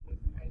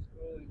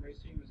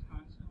Racine,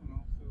 Wisconsin, and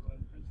also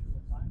the principal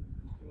of Zion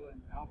School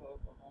in Alva,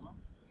 Oklahoma.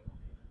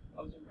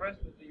 I was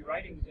impressed with the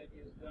writings that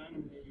he has done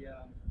and the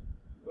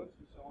books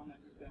and so on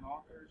that he's been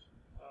author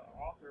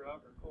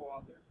of or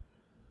co-author.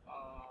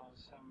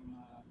 Some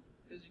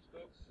physics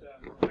books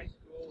for high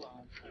school,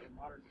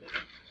 modern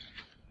physics,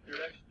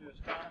 introduction to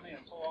astronomy,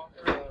 a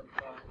co-author of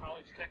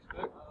college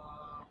textbook.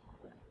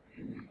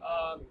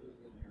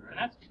 And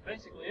that's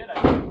basically it. I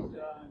think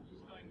he's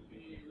going to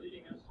be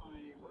leading us on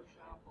a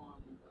workshop on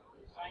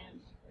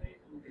science, faith,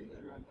 and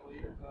future, I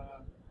believe.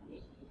 This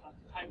is not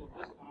the title of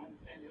this time.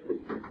 And the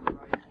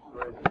other is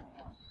right on this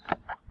one.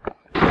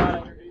 I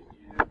introduce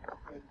you to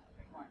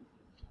Mike.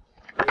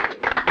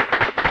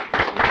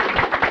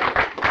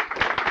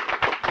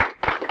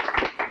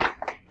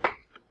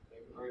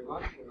 Thank you very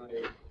much. And I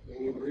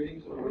bring you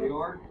greetings from New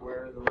York,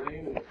 where the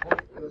rain and the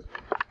cold just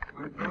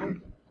went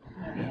through.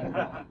 I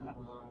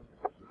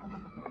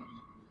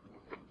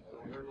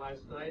heard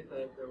last night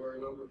that there were a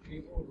number of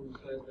people who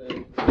said that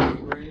if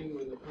it's raining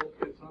when the Pope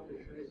gets up in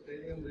Shea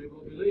Stadium, they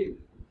will believe.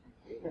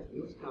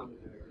 News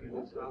commentator, and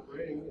it stopped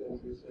raining, and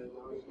he said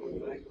now he's going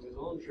back to his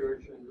own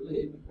church and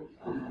believe.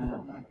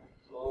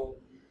 So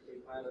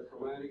we've had a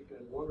dramatic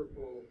and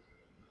wonderful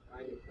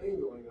kind of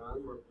thing going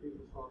on where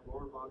people talk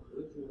more about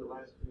religion the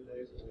last few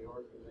days in New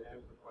York than they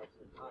have for quite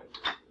some time.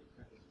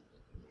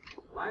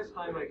 Last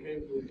time I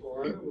came to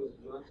Florida was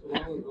not so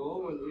long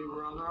ago when we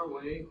were on our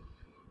way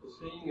to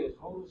seeing a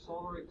total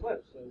solar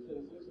eclipse. And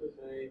since this is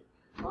a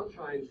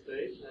sunshine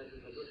state, that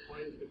is a good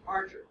point of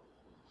departure.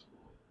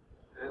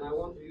 And I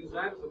want to use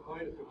that as a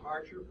point of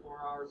departure for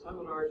our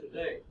seminar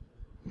today.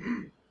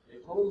 A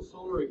total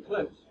solar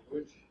eclipse,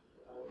 which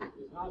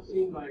is not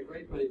seen by a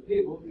great many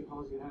people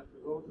because you have to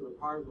go to the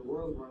part of the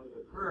world where it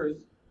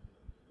occurs,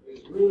 is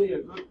really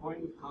a good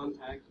point of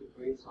contact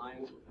between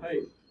science and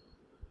faith.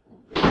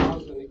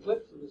 Because an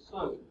eclipse of the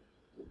sun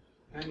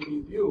can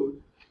be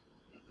viewed,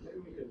 maybe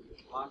we can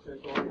lock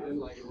that door in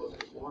like it was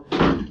before.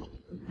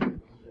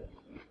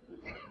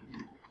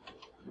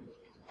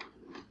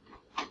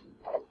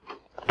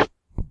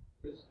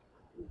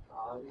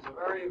 It's a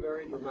very,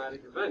 very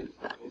dramatic event.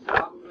 It's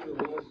probably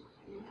the most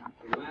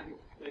dramatic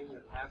thing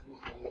that happens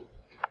in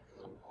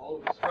all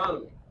of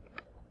astronomy.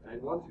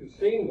 And once you've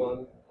seen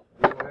one,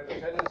 you have a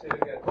tendency to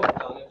get hooked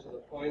on it to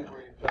the point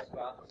where you've just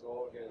got to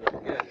go again and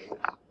again.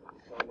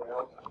 Somewhere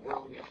else in the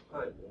world each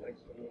time. The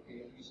next one will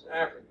be in East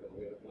Africa.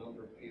 We have a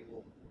number of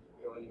people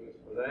joining us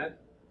for that,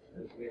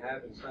 as we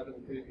have in 7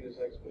 previous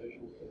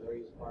expeditions to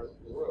various parts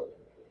of the world.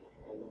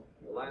 And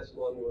the last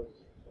one was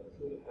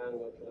through the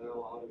Panama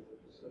Canal out of the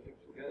Pacific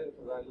to get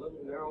into that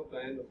little narrow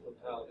band of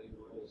totality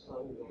where the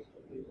sun goes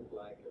completely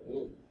black at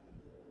noon.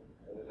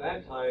 And at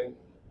that time,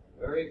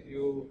 very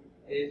few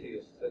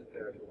atheists sit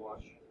there to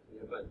watch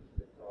the event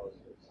because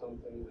it's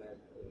something that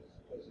is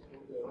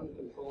absolutely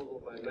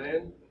uncontrollable by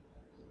man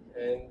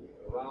and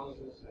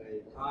arouses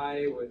a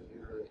tie with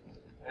your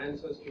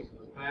ancestors of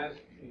the past,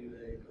 be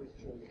they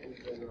Christian,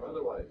 Muslim, or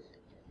otherwise.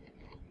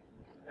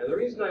 And the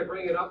reason I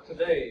bring it up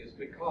today is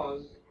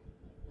because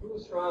 2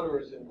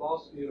 astronomers in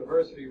Boston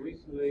University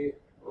recently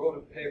wrote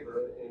a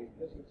paper in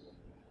Physics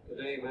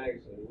Today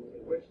magazine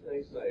in which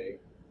they say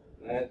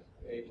that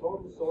a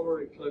total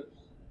solar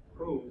eclipse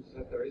proves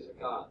that there is a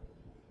God.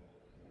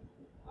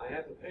 I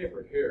have the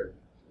paper here,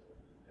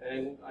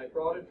 and I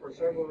brought it for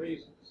several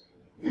reasons.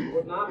 You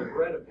would not have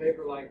read a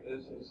paper like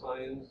this in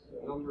Science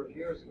a number of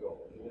years ago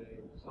in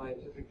a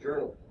scientific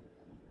journal.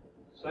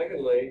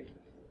 Secondly,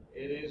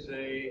 it is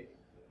a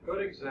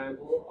good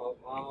example of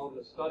how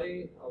the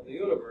study of the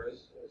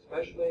universe,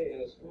 especially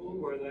in a school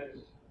where that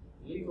is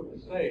legal to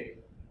say,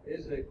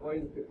 is a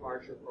point of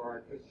departure for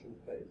our Christian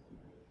faith.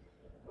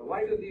 Now,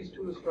 why do these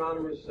 2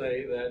 astronomers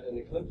say that an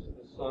eclipse of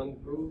the sun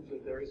proves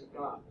that there is a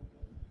God?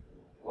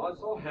 Well, it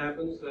so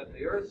happens that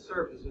the Earth's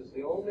surface is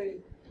the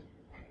only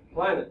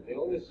planet, the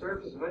only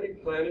surface of any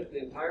planet in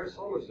the entire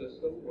solar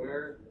system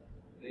where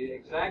the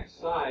exact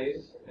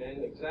size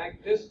and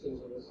exact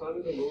distance of the sun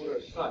and the moon are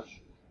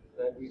such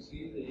that we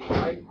see the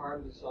right part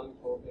of the sun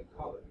totally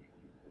covered.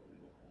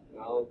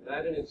 Now,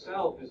 that in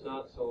itself is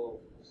not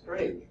so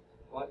strange,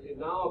 but it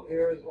now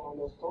appears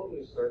almost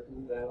totally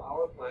certain that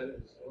our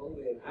planet is the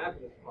only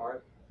inhabited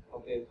part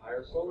of the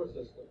entire solar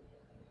system.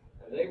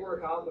 And they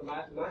work out the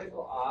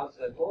mathematical odds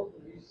that both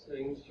of these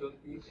things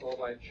should be so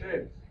by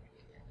chance.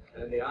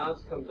 And the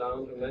odds come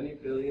down to many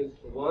billions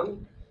to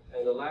 1,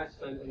 and the last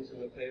sentence in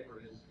the paper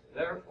is,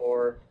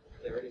 therefore,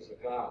 there is a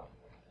God.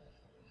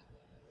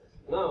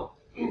 Now,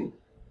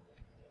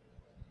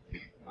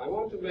 I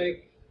want to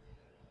make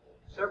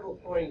several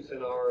points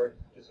in our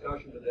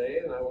discussion today,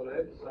 and I want to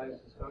emphasize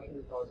discussion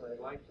because I'd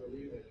like to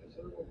leave a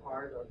considerable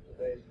part of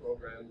today's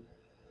program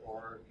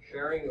for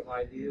sharing of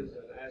ideas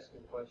and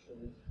asking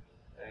questions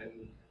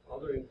and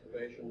other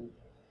information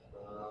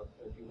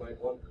that you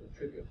might want to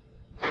contribute.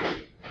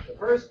 The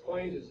first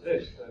point is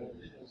this, and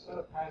instead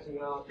of passing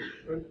out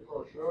printed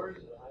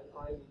brochures, I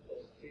find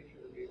as a teacher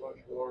to be much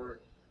more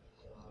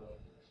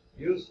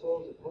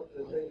useful to put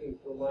the thinking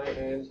through my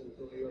hands and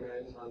through your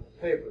hands on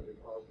paper,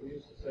 because we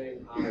used to say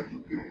in college,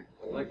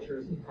 the lecture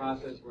is the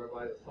process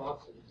whereby the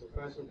thoughts of the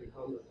professor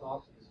become the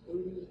thoughts of the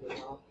students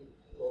without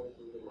going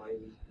through the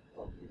mind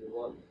of either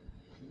one.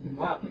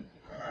 But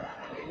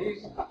at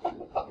least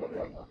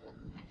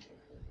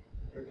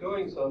for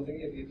doing something,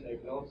 if you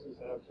take notes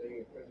instead of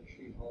taking a printed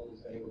sheet home and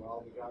saying,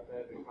 well, we got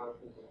that in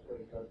conference, it's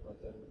pretty good,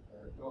 but then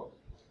there it goes.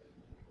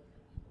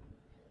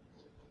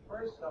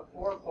 First,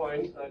 4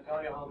 points, I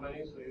tell you how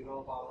many so you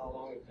know about how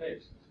long it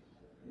takes.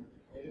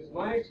 It is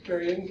my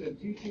experience in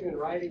teaching and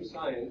writing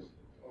science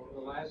over the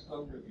last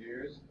number of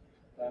years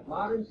that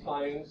modern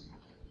science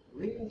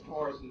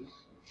reinforces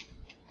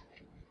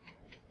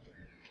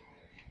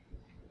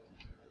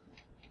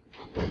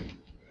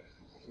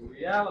the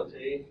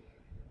reality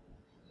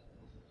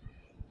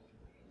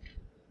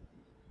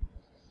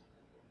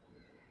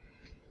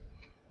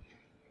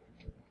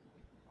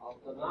of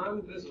the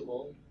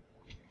non-visible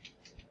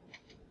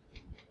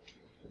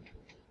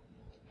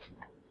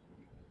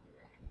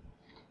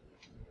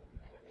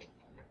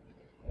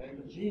and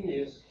the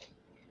genius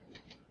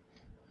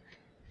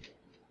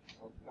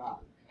of God.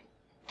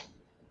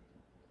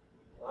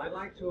 I'd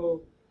like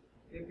to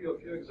give you a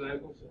few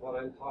examples of what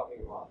I'm talking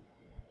about.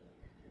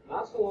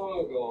 Not so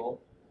long ago,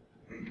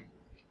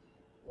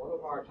 one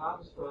of our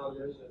top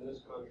astronomers in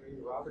this country,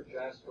 Robert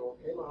Jastrow,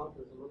 came out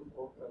with a little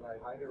book that I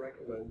highly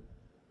recommend,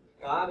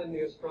 God and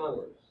the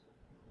Astronomers.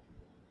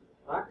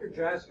 Dr.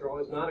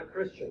 Jastrow is not a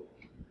Christian.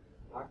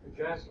 Dr.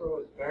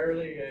 Jastrow is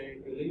barely a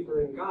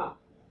believer in God.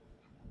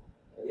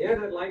 And yet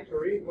I'd like to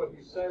read what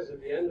he says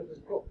at the end of his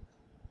book.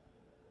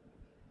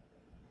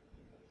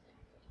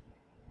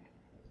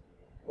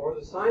 For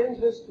the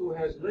scientist who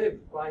has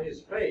lived by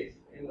his faith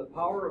in the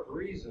power of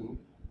reason,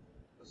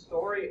 the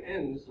story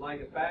ends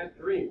like a bad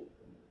dream.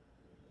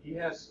 He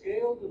has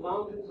scaled the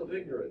mountains of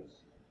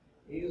ignorance.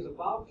 He is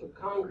about to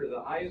conquer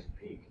the highest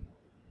peak.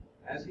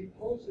 As he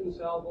pulls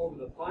himself over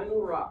the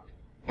final rock,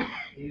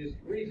 he is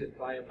greeted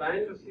by a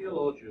band of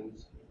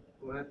theologians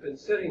who have been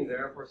sitting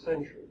there for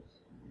centuries.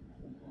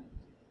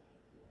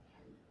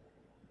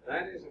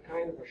 That is a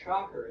kind of a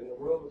shocker in the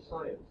world of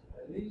science,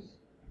 at least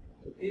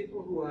to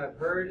people who have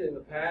heard in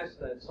the past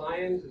that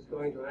science is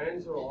going to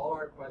answer all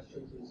our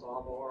questions and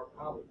solve all our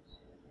problems.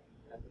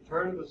 At the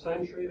turn of the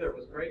century, there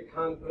was great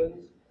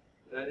confidence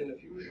that in a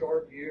few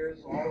short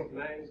years, all of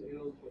man's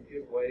ills would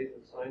give way to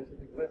the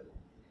scientific method.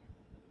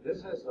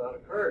 This has not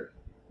occurred,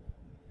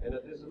 and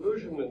a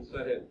disillusionment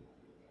set in.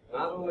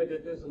 Not only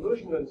did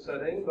disillusionment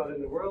set in, but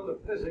in the world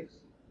of physics,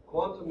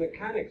 quantum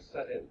mechanics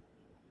set in.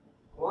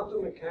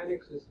 Quantum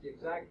mechanics is the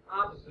exact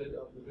opposite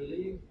of the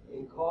belief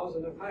in cause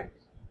and effect.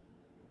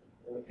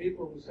 And the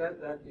people who said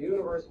that the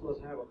universe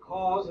must have a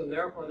cause and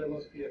therefore there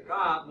must be a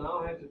God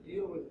now had to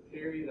deal with the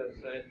theory that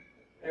said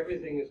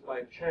everything is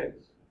by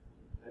chance.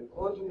 And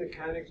quantum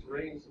mechanics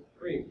reigned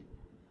supreme.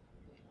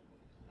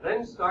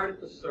 Then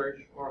started the search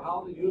for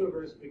how the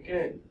universe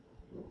began.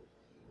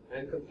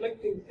 And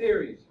conflicting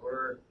theories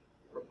were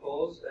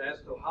proposed as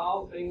to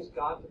how things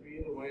got to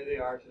be the way they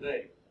are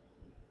today.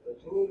 The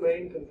two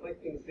main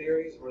conflicting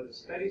theories were the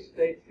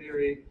steady-state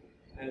theory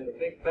and the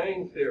Big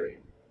Bang theory.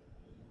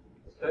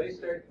 The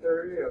steady-state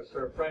theory of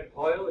Sir Fred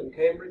Hoyle in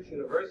Cambridge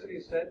University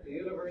said the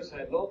universe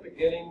had no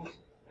beginnings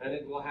and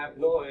it will have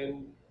no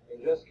end.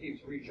 It just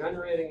keeps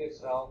regenerating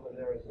itself, and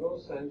there is no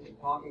sense in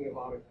talking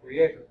about a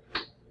creator.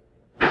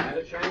 I had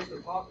a chance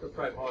to talk to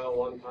Fred Hoyle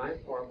one time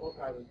for a book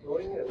I was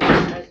doing, and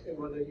I asked him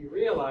whether he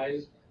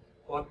realized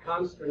what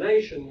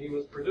consternation he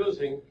was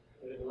producing.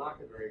 He didn't lock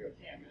it very good.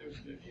 Yeah, there's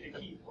a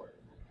key for it.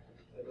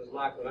 It was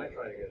locked when I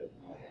tried to get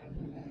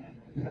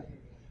it.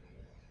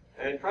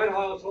 And Fred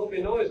Hoyle told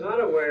me, no, he's not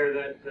aware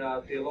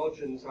that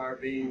theologians are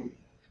being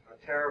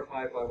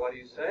terrified by what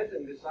he said,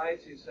 and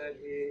besides, he said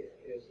he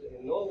is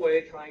in no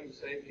way trying to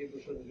say people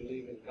shouldn't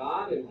believe in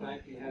God. In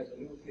fact, he has a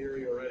new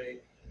theory already,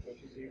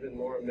 which is even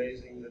more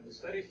amazing than the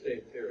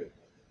steady-state theory.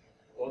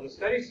 Well, the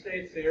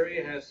steady-state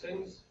theory has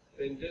since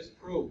been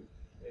disproved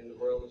in the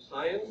world of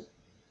science,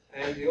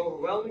 and the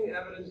overwhelming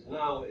evidence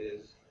now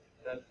is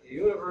that the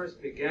universe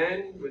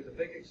began with a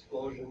big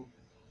explosion,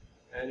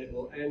 and it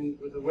will end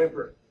with a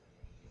whimper.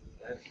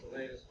 That's the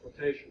latest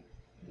quotation.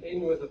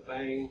 In with a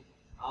bang,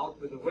 out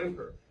with a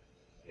whimper.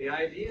 The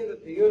idea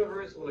that the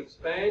universe will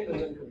expand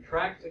and then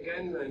contract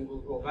again and will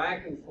go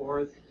back and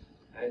forth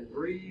and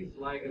breathe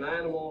like an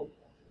animal,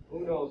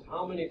 who knows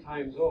how many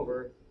times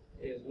over,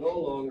 is no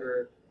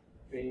longer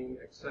being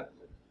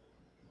accepted.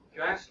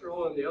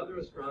 Jastrow and the other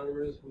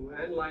astronomers who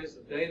analyze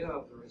the data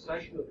of the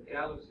recession of the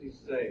galaxies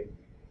say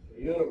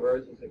the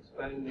universe is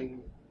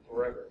expanding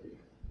forever.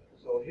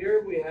 So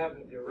here we have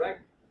a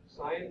direct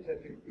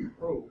scientific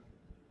proof,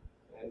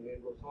 and we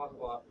will talk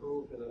about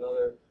proof in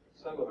another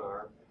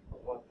seminar of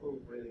what proof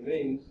really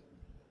means,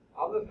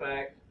 of the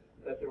fact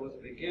that there was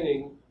a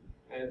beginning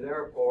and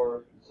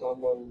therefore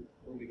someone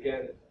who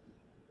began it.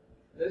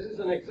 This is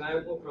an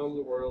example from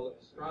the world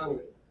of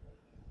astronomy.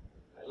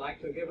 I'd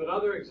like to give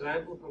another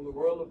example from the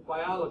world of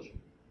biology.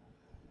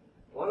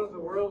 One of the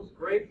world's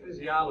great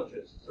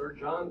physiologists, Sir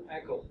John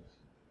Eccles,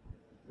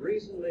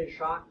 recently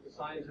shocked the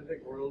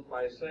scientific world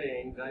by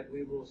saying that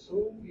we will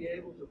soon be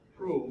able to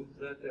prove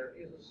that there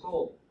is a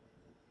soul.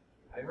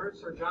 I heard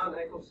Sir John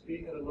Eccles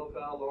speak at a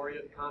Nobel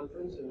laureate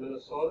conference in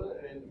Minnesota,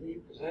 and he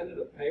presented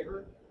a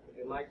paper. If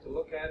you'd like to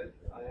look at it,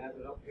 I have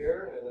it up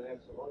here, and I have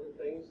some other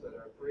things that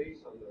are free,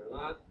 some that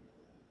are not.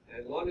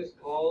 And one is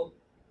called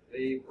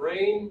The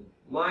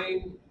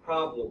Brain-Mind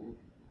Problem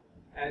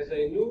as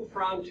a New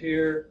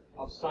Frontier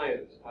of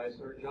Science by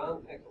Sir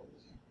John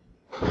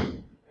Eccles.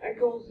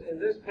 Eccles, in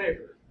this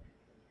paper,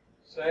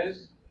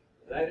 says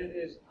that it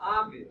is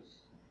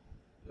obvious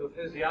to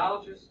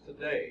physiologists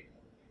today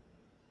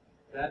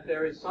that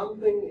there is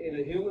something in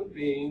a human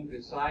being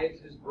besides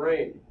his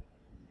brain.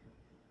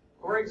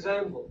 For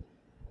example,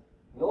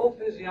 no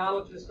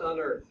physiologist on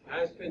earth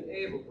has been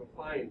able to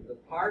find the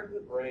part of the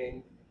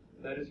brain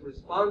that is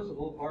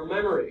responsible for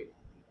memory.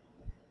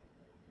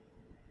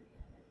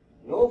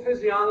 No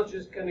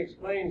physiologist can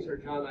explain, Sir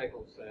John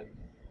Eccles said,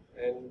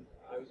 and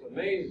I was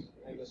amazed,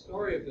 and the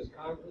story of this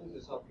conference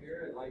is up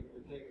here. I'd like you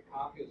to take a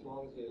copy as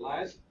long as they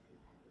last,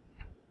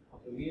 of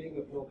the meeting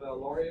of Nobel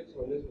laureates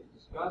when this was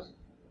discussed.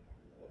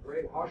 A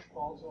great hush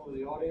falls over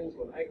the audience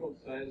when Eccles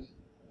says,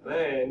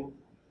 man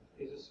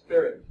is a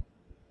spirit.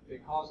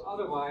 Because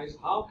otherwise,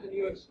 how can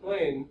you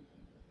explain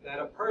that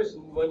a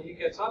person, when he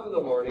gets up in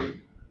the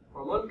morning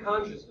from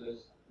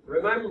unconsciousness,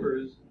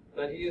 remembers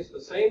that he is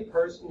the same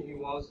person he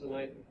was the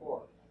night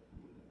before?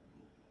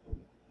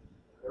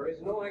 There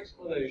is no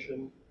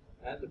explanation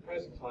at the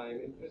present time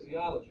in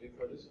physiology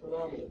for this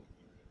phenomenon.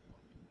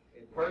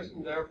 A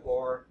person,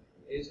 therefore,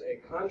 is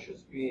a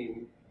conscious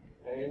being,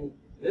 and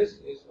this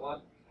is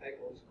what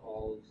Eccles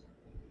calls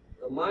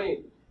the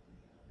mind.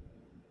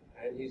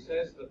 And he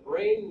says the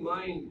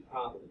brain-mind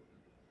problem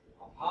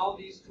of how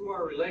these two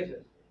are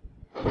related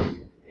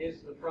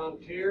is the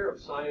frontier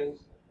of science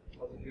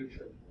of the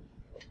future.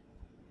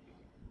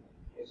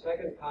 A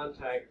second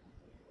contact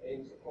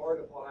in support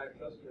of what I've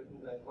just written,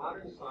 that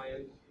modern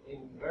science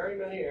in very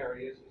many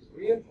areas is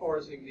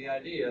reinforcing the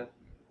idea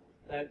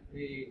that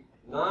the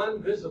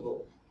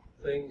non-visible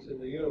things in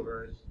the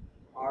universe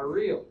are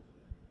real.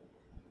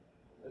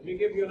 Let me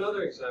give you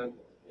another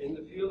example. In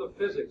the field of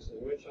physics,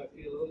 in which I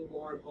feel a little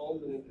more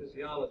involved than in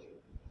physiology,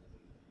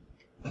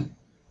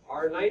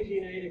 our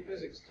 1980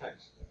 physics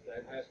text,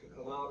 that has to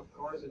come out, of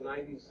course, in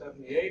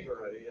 1978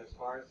 already, as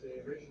far as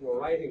the original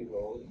writing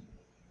goes,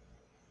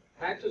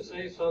 had to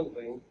say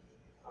something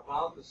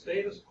about the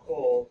status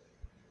quo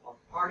of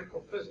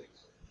particle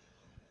physics.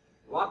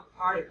 What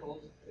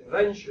particles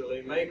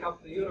eventually make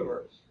up the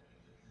universe?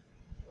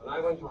 When I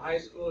went to high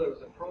school, there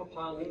was a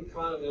proton,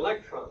 neutron, and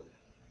electron.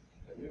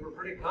 And we were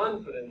pretty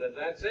confident that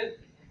that's it.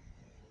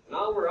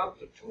 Now we're up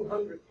to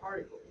 200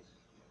 particles.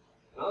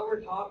 Now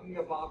we're talking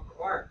about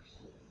quarks.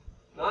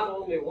 Not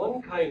only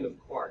one kind of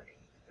quark.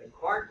 And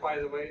quark, by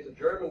the way, is a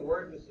German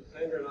word Mr.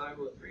 Sender and I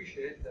will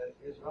appreciate that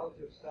his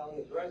relatives sell in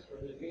his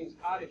restaurant. It means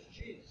cottage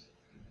cheese.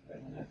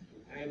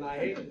 And I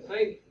hate to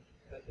think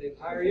that the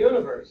entire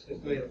universe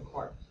is made of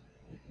quarks.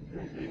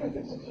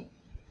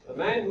 The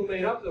man who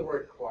made up the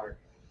word quark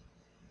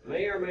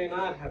may or may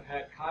not have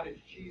had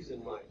cottage cheese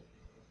in mind.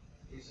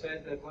 He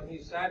said that when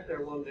he sat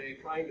there one day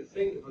trying to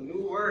think of a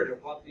new word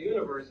of what the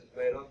universe is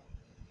made of,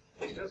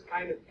 it just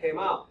kind of came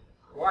out,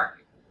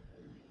 quark.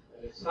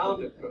 And it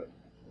sounded good.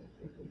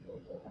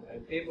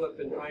 And people have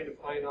been trying to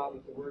find out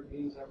what the word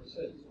means ever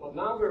since. Well,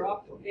 now we're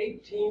up to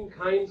 18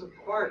 kinds of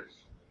quarks.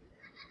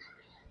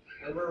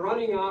 And we're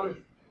running out of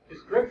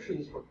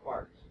descriptions for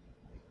quarks.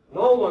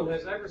 No one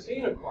has ever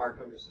seen a quark,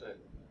 understand?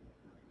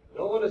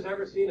 No one has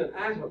ever seen an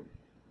atom.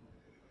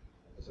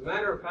 As a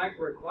matter of fact,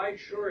 we're quite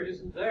sure it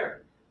isn't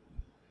there.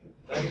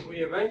 That if we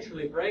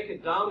eventually break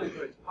it down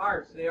into its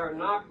parts, they are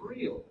not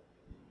real.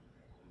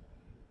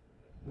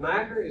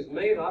 Matter is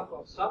made up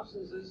of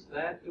substances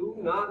that do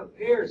not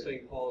appear,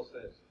 St. Paul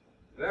says.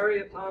 Very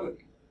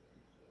atomic.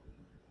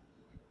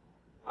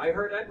 I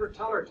heard Edward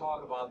Teller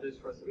talk about this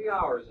for 3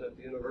 hours at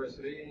the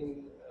university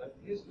in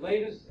his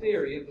latest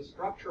theory of the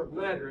structure of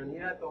matter, and he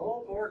had the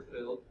whole board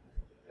filled,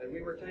 and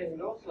we were taking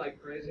notes like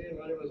crazy, and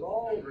when it was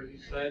all over, he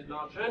said,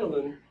 now,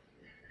 gentlemen,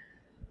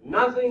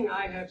 nothing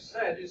I have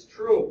said is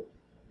true.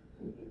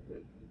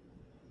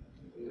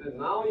 He said,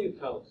 now you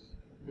tell us.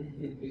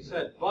 He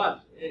said,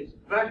 but it's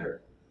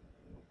better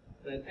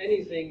than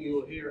anything you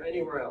will hear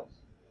anywhere else.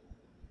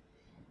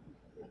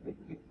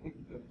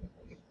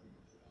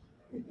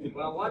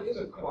 Well, what is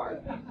a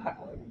quark?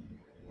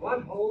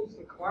 What holds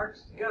the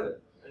quarks together?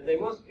 And they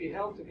must be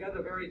held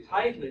together very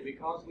tightly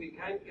because we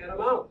can't get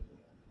them out.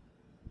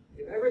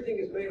 If everything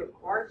is made of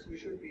quarks, we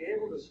should be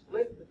able to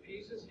split the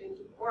pieces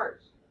into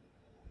quarks.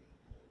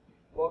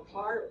 Well,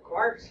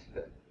 quarks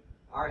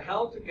are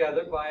held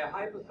together by a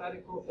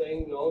hypothetical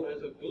thing known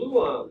as a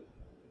gluon.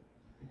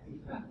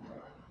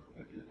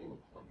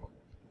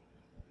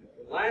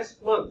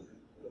 Last month,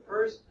 the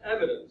first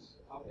evidence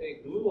of a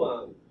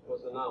gluon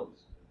was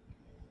announced.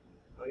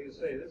 Now you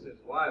say, this is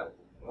wild.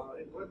 Well,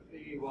 it would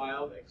be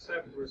wild,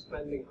 except we're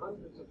spending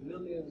hundreds of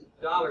millions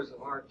of dollars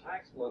of our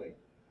tax money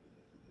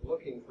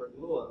looking for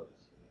gluons.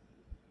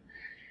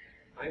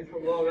 I'm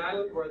from Long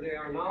Island, where they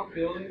are now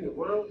building the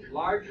world's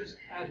largest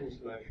atom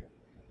smasher,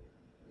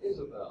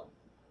 Isabel.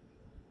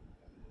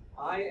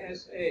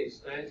 ISA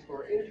stands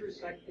for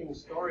Intersecting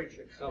Storage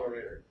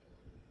Accelerator.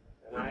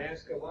 And I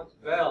ask her, what's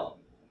Bell?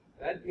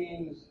 That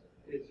means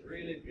it's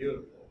really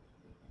beautiful.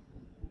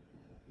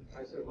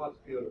 I said, what's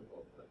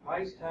beautiful? The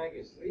price tag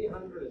is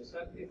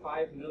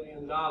 $375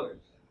 million.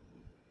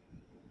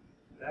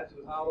 That's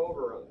without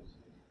overruns.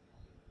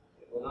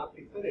 It will not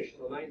be finished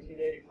till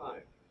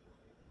 1985.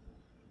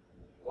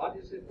 What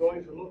is it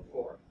going to look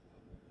for?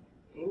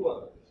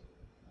 Gluons.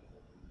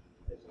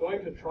 It's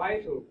going to try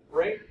to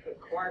break the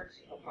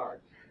quarks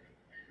apart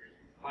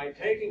by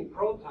taking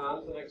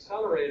protons and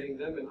accelerating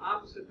them in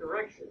opposite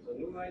directions. A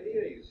new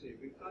idea, you see.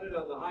 We've done it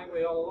on the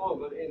highway all along,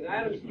 but in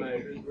atom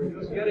smashers, we're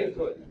just getting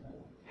to it.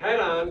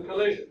 Head-on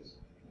collisions.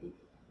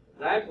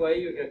 That way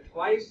you get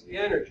twice the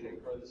energy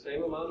for the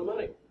same amount of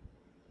money.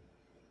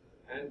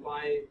 And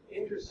by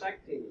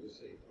intersecting, you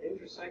see,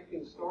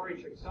 intersecting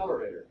storage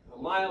accelerator,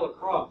 a mile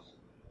across,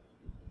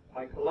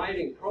 by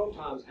colliding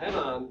protons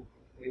head-on,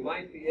 we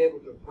might be able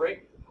to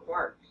break the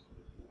quarks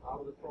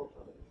out of the protons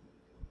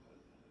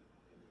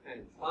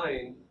and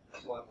find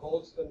what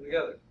holds them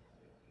together.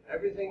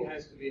 Everything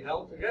has to be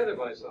held together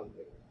by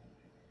something.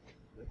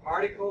 The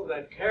particle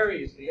that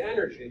carries the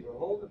energy to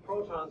hold the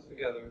protons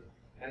together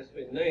has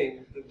been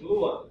named the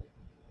gluon.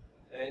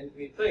 And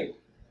we think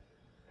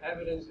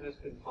evidence has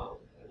been found.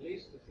 At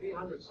least the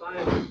 300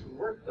 scientists who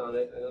worked on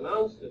it and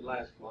announced it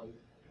last month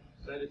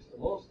said it's the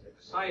most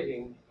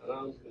exciting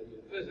announcement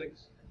in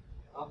physics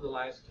of the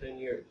last 10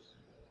 years.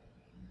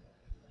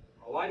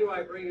 Well, why do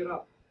I bring it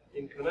up?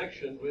 In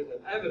connection with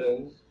an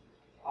evidence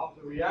of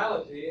the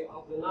reality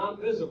of the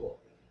non-visible.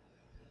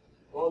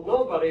 Well,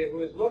 nobody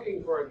who is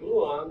looking for a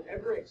gluon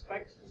ever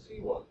expects to see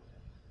one,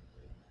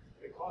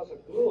 because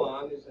a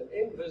gluon is an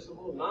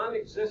invisible,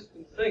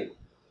 non-existent thing.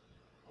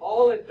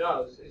 All it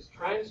does is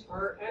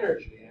transfer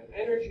energy, and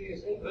energy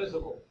is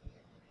invisible.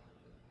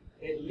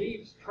 It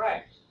leaves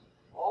tracks.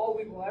 All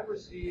we will ever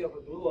see of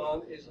a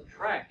gluon is a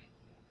track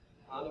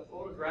on a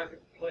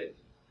photographic plate.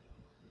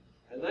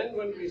 And then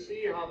when we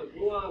see how the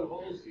gluon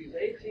holds these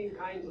 18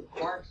 kinds of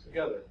quarks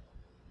together,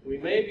 we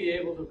may be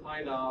able to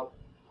find out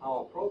how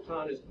a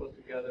proton is put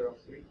together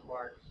of 3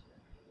 quarks.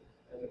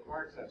 And the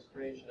quarks have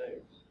strange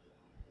names.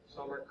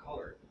 Some are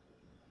colored.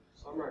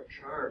 Some are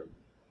charmed.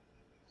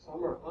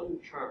 Some are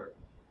uncharmed.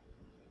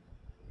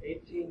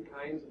 18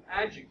 kinds of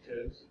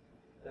adjectives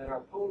that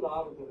are pulled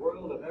out of the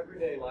world of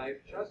everyday life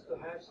just to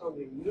have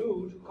something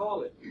new to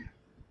call it.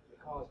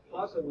 Because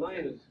plus and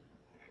minus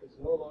is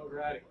no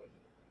longer adequate.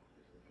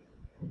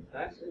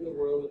 That's in the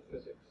world of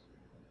physics.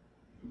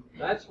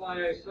 That's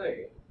why I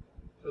say,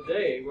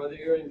 today, whether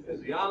you're in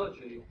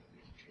physiology,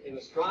 in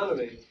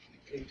astronomy,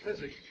 in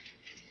physics,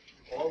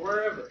 or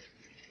wherever,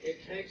 it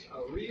takes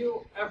a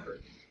real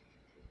effort,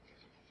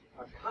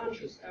 a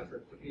conscious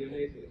effort to be an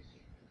atheist.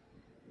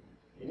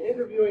 In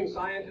interviewing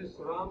scientists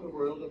around the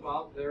world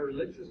about their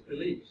religious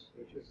beliefs,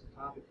 which is the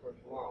topic for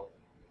tomorrow,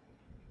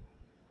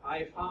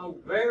 I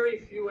found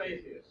very few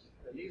atheists,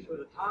 and these were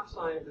the top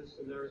scientists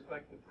in their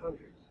respective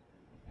countries.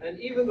 And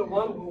even the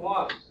one who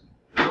was,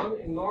 one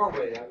in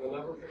Norway, I will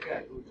never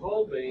forget, who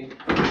told me,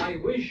 I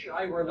wish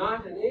I were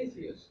not an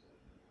atheist.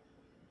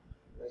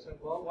 I said,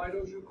 well, why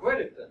don't you quit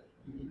it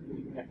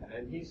then?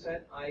 And he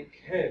said, I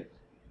can't.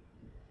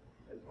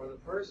 And for the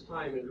first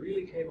time, it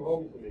really came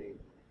home to me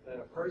that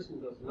a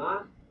person does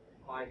not,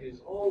 by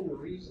his own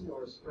reason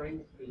or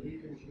strength,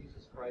 believe in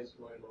Jesus Christ,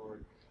 my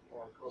Lord,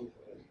 or come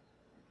to him.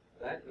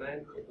 That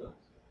man could not.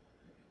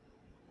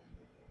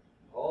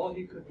 All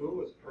he could do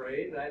was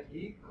pray that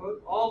he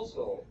could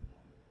also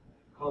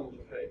come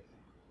to faith.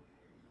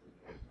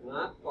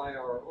 Not by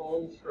our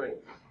own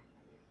strength.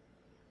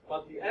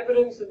 But the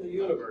evidence in the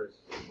universe,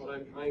 what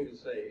I'm trying to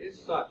say,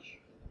 is such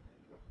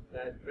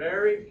that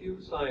very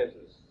few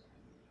scientists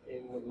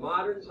in the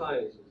modern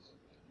sciences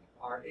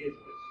are atheists.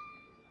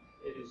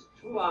 It is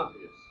too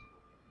obvious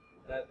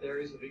that there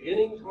is a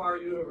beginning to our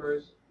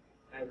universe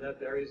and that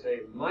there is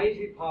a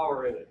mighty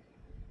power in it.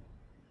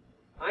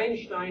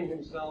 Einstein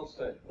himself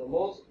said, the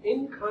most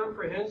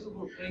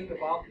incomprehensible thing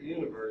about the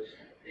universe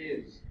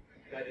is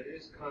that it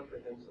is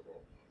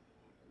comprehensible.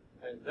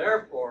 And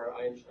therefore,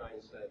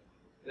 Einstein said,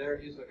 there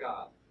is a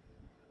God.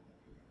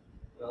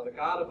 Now, the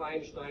God of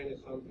Einstein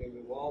is something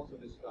we will also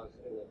discuss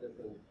in a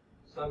different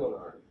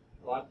seminar.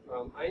 But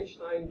from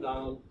Einstein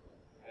down,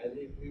 and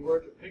if we were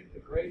to pick the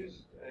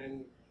greatest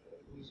and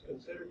who's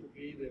considered to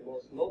be the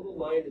most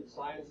noble-minded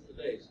science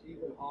today,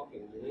 Stephen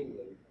Hawking in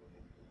England,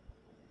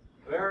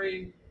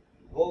 very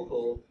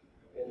vocal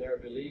in their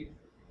belief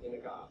in a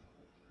God.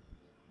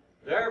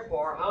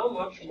 Therefore, how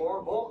much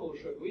more vocal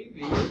should we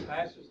be as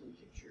pastors and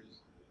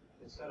teachers,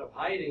 instead of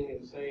hiding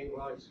and saying,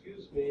 well,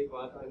 excuse me,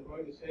 but I'm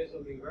going to say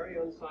something very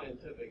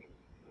unscientific.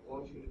 I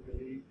want you to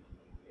believe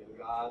in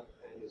God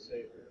and His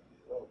Savior.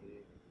 Well,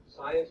 the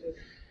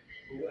scientists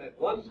who at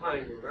one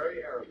time were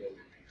very arrogant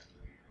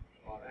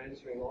about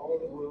answering all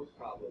of the world's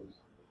problems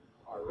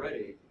are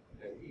ready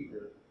and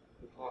eager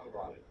to talk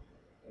about it.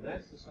 And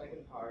that's the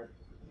second part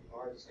of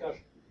our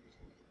discussion.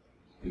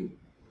 The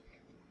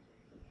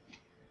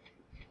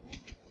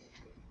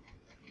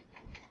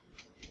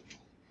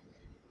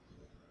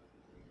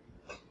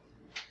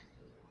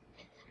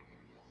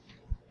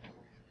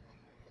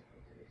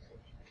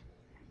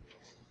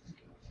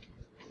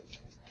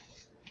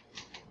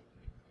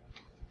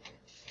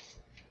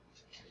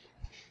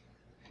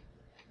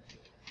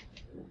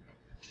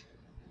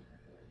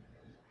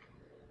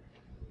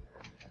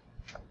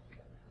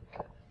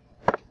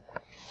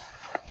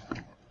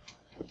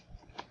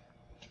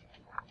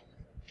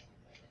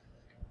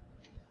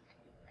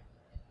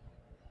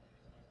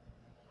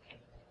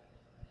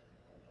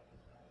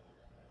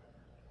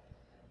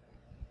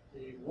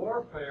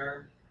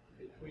warfare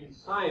between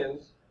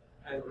science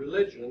and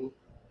religion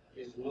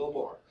is no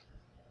more.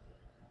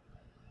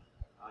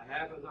 I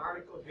have an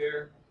article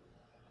here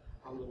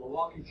from the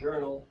Milwaukee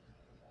Journal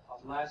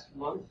of last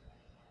month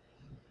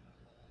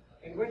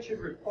in which it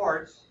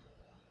reports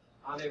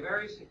on a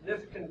very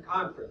significant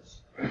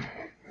conference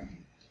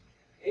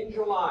in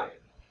July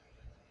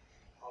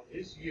of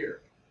this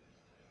year.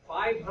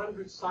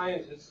 500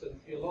 scientists and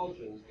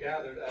theologians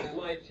gathered at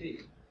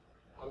MIT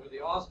under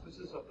the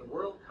auspices of the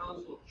World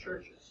Council of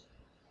Churches.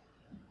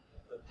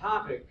 The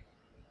topic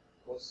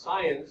was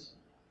science,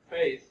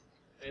 faith,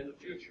 and the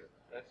future.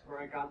 That's where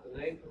I got the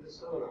name for this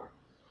seminar.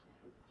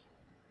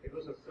 It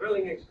was a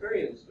thrilling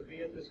experience to be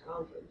at this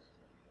conference.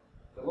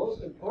 The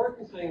most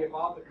important thing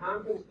about the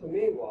conference to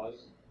me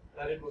was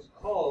that it was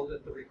called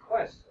at the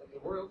request of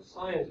the world's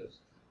scientists,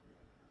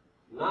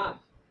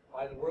 not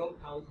by the World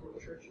Council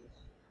of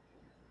Churches.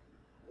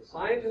 The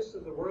scientists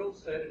of the world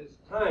said it is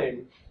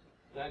time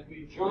that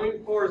we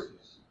join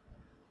forces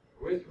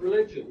with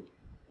religion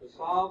to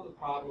solve the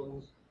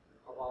problems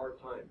of our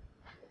time.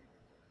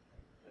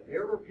 And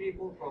here were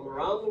people from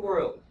around the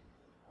world,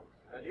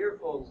 had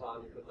earphones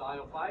on, you could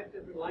dial 5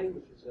 different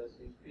languages as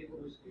these people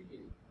were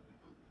speaking,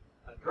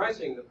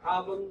 addressing the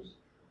problems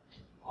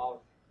of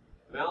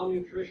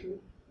malnutrition,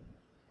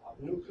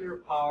 of nuclear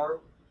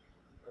power,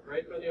 a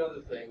great many other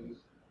things,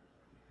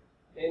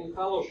 in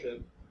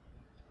fellowship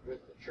with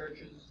the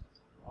churches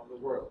of the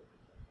world.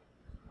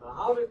 Now,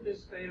 how did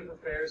this state of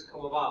affairs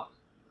come about?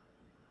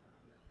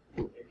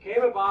 It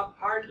came about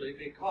partly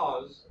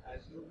because,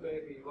 as you may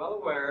be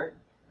well aware,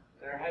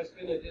 there has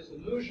been a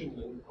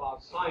disillusionment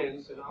about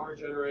science in our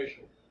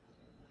generation.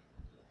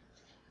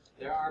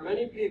 There are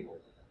many people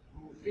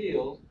who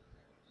feel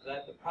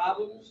that the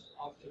problems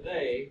of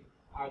today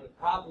are the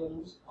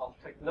problems of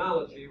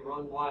technology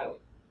run wild.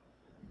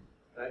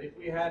 That if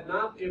we had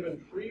not given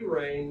free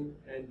rein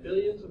and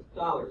billions of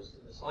dollars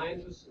to the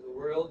scientists of the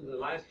world in the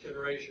last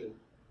generation,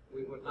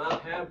 we would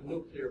not have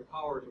nuclear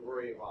power to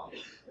worry about.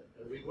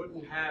 And we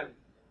wouldn't have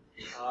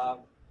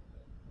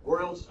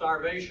world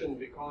starvation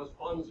because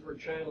funds were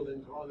channeled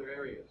into other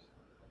areas.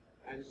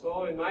 And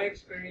so in my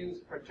experience,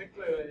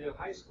 particularly in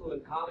high school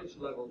and college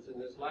levels in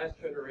this last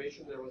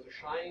generation, there was a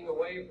shying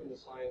away from the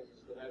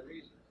sciences for that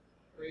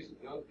reason.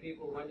 Young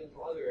people went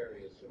into other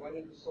areas. They went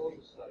into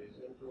social studies,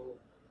 into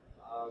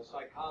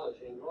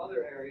psychology, into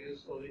other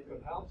areas so they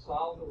could help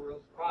solve the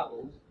world's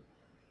problems,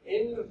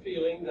 in the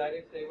feeling that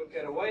if they would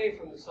get away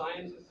from the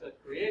sciences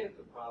that created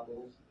the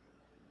problems,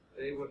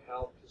 they would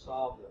help to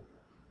solve them.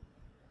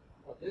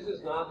 But this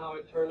is not how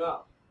it turned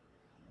out.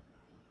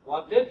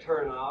 What did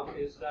turn out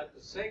is that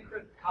the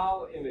sacred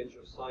cow image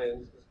of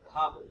science was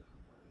toppled.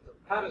 The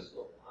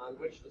pedestal on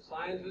which the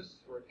scientists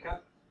were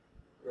kept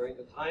during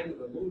the time of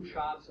the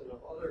moonshots and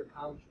of other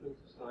accomplishments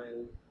of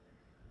science,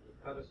 the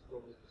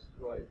pedestal was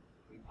destroyed.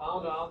 We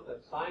found out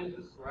that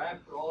scientists were,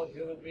 after all,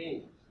 human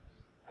beings,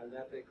 and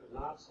that they could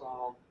not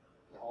solve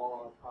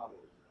all our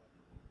problems.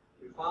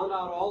 We found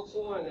out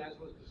also, and as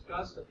was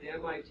discussed at the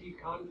MIT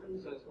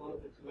conference as one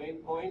of its main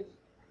points,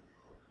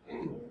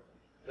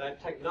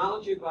 that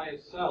technology by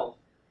itself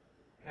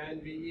can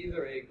be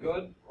either a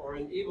good or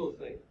an evil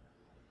thing.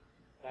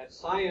 That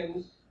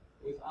science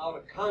without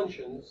a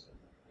conscience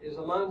is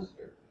a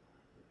monster.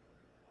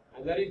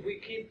 And that if we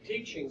keep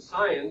teaching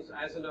science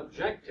as an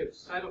objective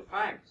set of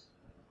facts,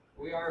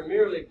 we are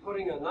merely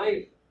putting a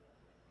knife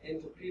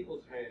into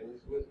people's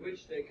hands with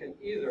which they can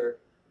either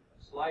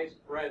slice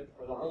bread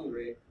for the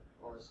hungry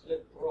or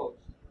slit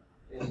throats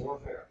in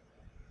warfare.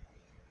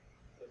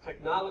 The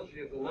technology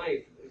of the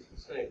knife is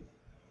the same.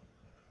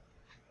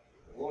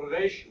 The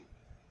motivation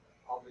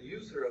of the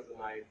user of the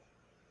knife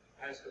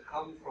has to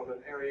come from an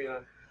area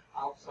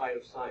outside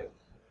of science.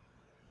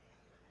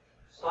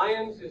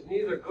 Science is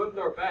neither good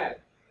nor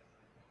bad.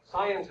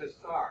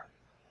 Scientists are.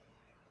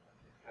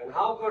 And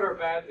how good or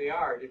bad they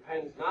are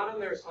depends not on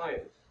their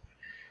science,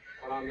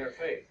 but on their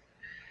faith.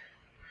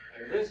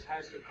 And this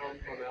has to come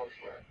from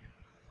elsewhere.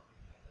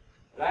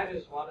 That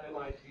is what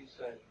MIT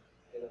said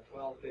in a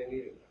 12-day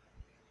meeting.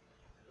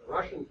 The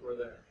Russians were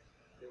there.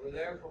 They were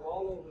there from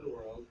all over the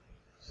world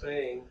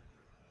saying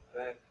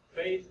that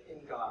faith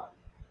in God,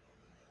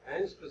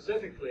 and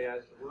specifically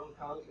as the World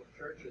Council of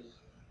Churches,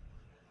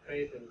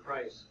 faith in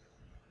Christ,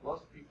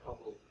 must be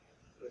coupled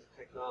with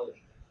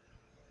technology.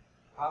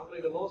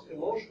 Probably the most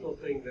emotional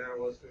thing there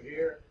was to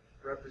hear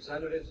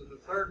representatives of the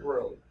third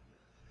world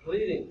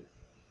pleading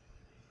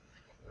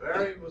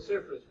very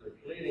vociferously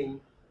pleading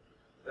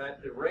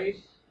that the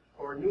race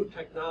for new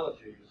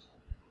technologies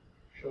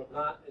should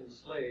not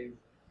enslave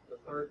the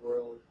third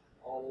world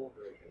all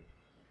over again.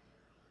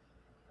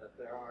 That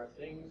there are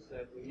things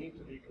that we need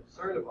to be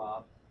concerned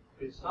about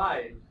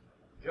besides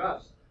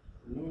just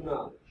new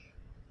knowledge.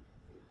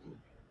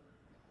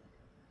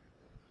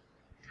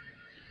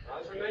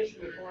 As I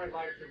mentioned before, I'd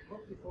like to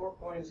put the 4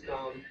 points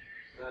down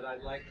that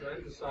I'd like to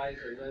emphasize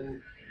and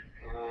then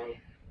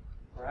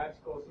perhaps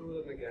go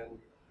through them again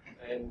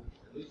and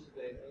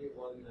elucidate any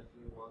one that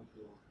you want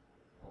to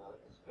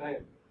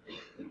expand.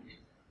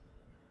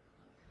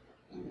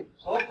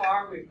 So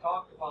far, we've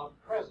talked about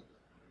the present.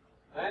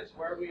 That's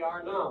where we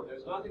are now.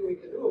 There's nothing we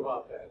can do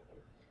about that.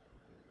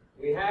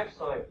 We have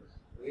science.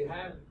 We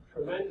have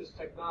tremendous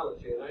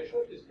technology. And I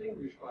should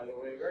distinguish, by the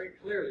way, very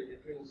clearly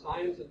between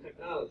science and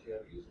technology.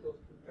 I've used those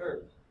two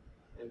terms.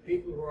 And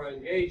people who are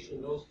engaged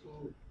in those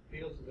two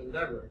fields of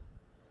endeavor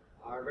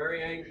are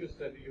very anxious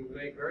that you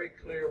make very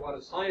clear what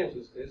a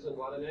scientist is and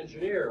what an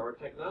engineer or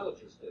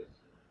technologist is.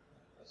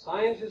 A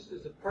scientist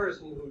is a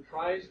person who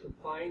tries to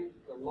find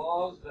the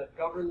laws that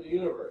govern the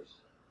universe.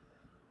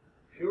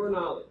 Pure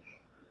knowledge.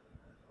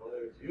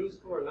 Whether it's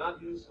useful or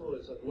not useful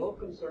is of no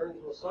concern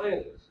to a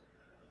scientist.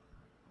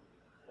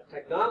 A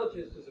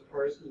technologist is a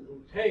person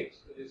who takes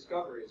the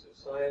discoveries of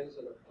science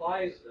and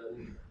applies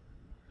them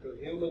to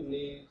human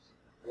needs,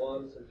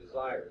 wants, and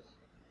desires.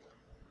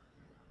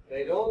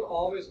 They don't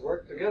always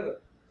work together.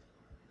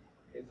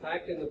 In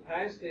fact, in the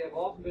past, they have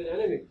often been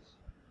enemies.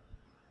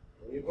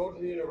 When you go to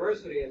the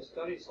university and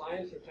study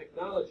science or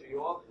technology, you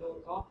often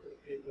don't talk to the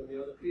people in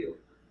the other field,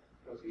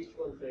 because each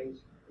one thinks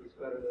he's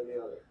better than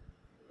the other.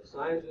 A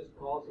scientist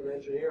calls an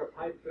engineer a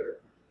pipe fitter.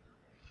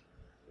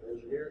 An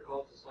engineer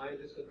calls a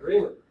scientist a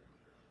dreamer.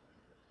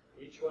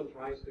 Each one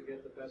tries to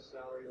get the best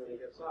salary when he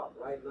gets out.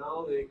 Right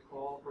now, the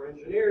call for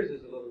engineers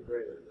is a little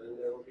greater. Then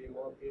there will be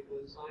more people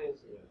in science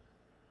again.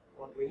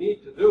 What we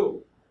need to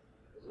do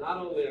is not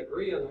only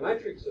agree on the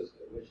metric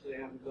system, which they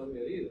haven't done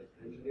yet either.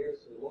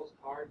 Engineers, for the most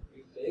part,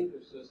 use the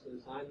English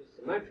system, scientists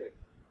the metric.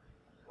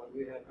 But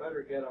we had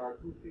better get our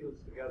two fields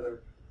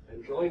together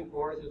and join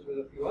forces with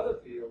a few other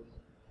fields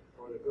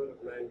for the good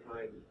of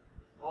mankind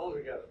all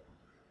together.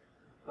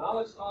 Now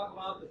let's talk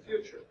about the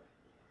future.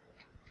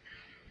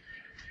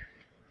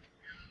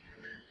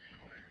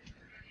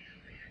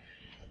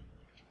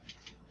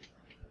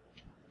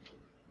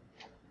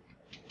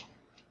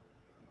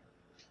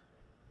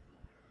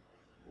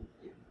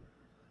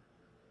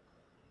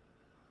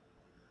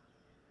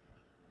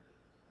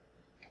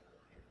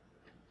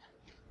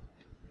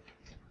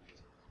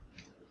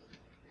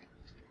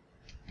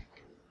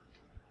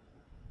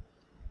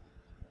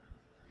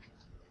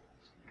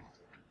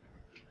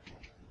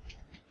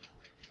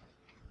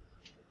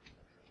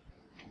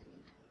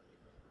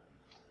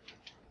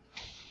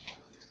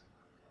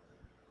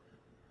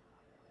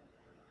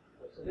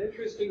 It's an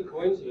interesting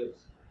coincidence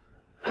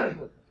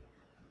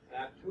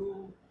that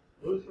two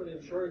Lutheran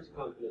insurance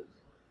companies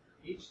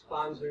each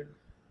sponsored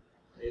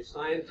a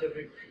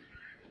scientific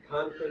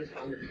conference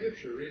on the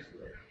future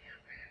recently.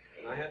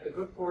 And I had the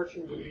good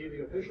fortune to be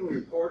the official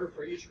reporter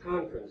for each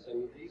conference,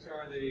 and these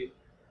are the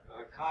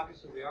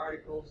copies of the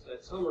articles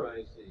that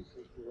summarize these.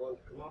 If you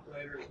want to come up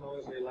later, as long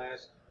as they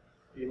last,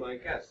 be my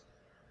guest.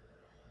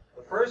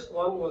 The first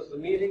one was the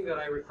meeting that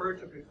I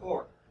referred to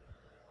before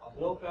of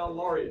Nobel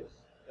laureates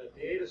that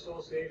the Aid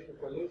Association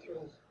for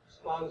Lutherans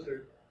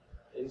sponsored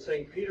in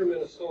St. Peter,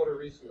 Minnesota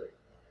recently.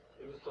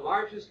 It was the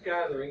largest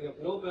gathering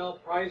of Nobel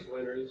Prize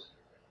winners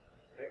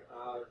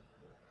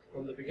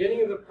from the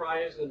beginning of the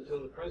prize until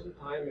the present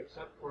time,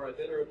 except for a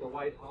dinner at the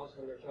White House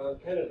under John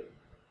Kennedy.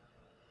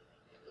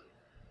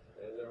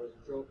 And there was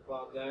a joke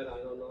about that.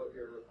 I don't know if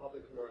you're a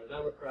Republican or a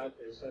Democrat.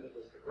 They said it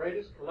was the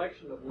greatest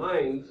collection of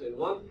minds in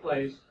one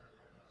place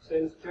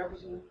since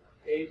Jefferson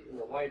ate in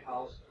the White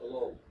House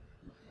alone.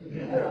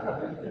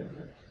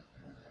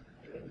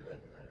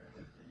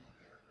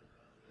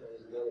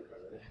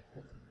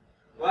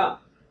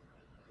 Well,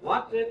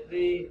 what did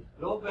the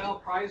Nobel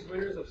Prize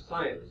winners of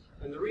science,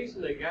 and the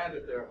reason they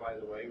gathered there, by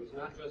the way, was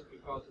not just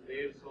because of the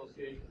Aid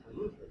Association for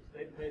Lutherans.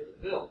 They paid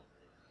the bill.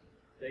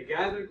 They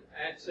gathered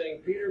at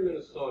St. Peter,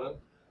 Minnesota,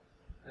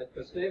 at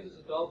Gustavus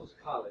Adolphus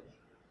College,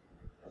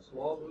 a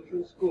small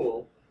Lutheran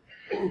school,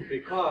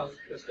 because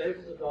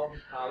Gustavus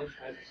Adolphus College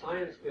had a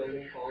science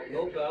building called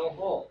Nobel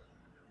Hall.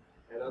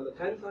 And on the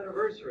 10th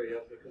anniversary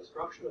of the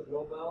construction of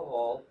Nobel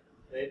Hall,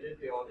 they did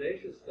the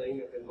audacious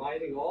thing of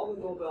inviting all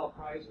the Nobel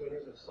Prize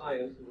winners of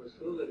science who were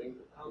still living to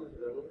come to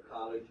their little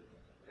college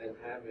and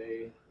have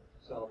a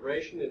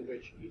celebration in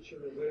which each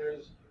of the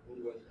winners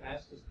who was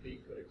asked to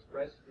speak could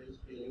express his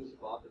feelings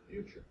about the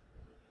future.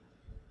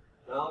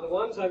 Now, the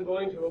ones I'm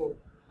going to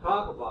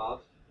talk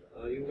about,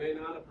 you may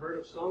not have heard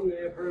of some, you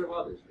may have heard of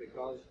others,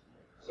 because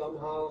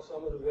somehow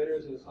some of the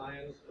winners in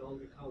science don't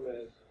become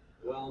as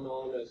well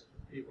known as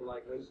people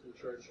like Winston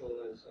Churchill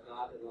and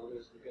Sadat and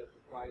others who get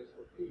the prize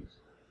for peace.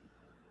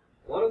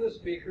 One of the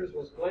speakers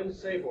was Glenn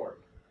Seaborg.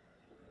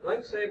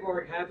 Glenn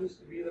Seaborg happens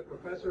to be the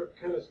professor of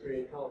chemistry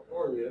in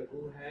California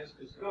who has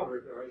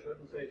discovered, or I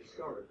shouldn't say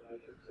discovered, I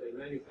should say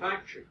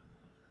manufactured,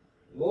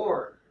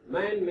 more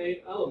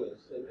man-made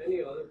elements than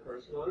any other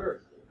person on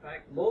Earth. In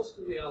fact, most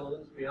of the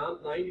elements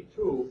beyond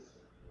 92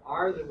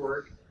 are the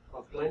work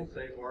of Glenn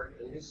Seaborg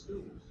and his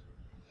students.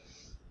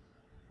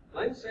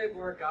 Glenn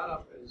Seaborg got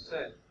up and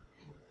said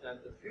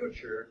that the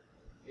future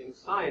in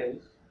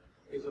science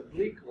is a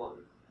bleak one.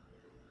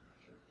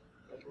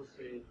 That was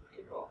the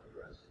kickoff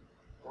address.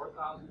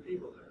 4,000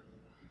 people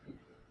there.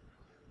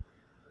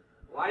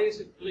 Why is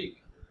it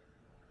bleak?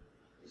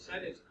 He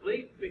said it's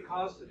bleak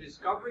because the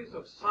discoveries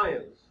of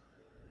science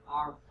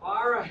are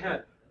far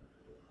ahead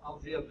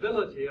of the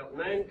ability of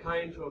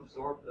mankind to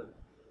absorb them.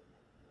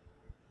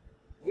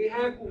 We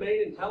haven't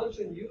made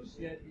intelligent use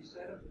yet, he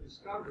said, of the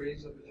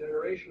discoveries of a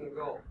generation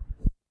ago.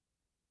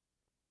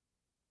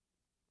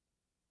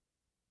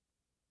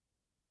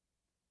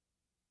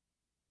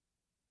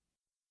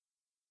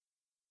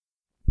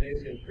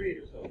 Bayesian Creed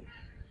or something.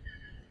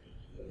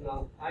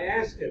 Now, I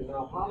asked him,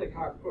 now,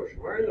 Polycarp Kusch,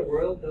 where in the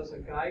world does a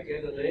guy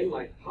get a name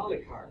like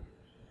Polycarp?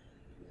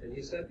 And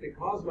he said,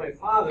 because my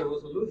father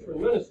was a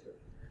Lutheran minister.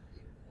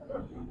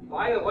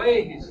 By the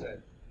way, he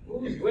said,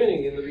 who's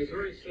winning in the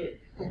Missouri Synod?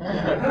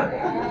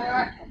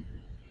 I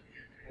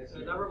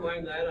said, never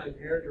mind that, I'm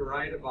here to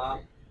write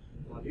about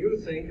what you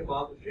think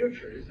about the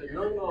future. He said,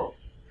 no,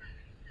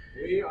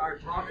 we are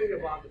talking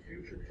about the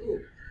future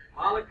too.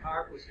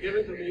 Polycarp was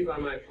given to me by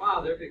my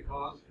father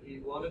because he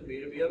wanted me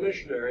to be a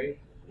missionary.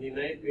 He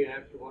named me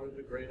after one of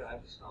the great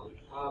apostolic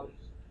fathers.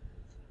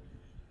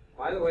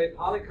 By the way,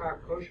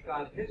 Polycarp Kusch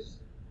got his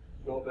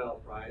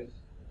Nobel Prize.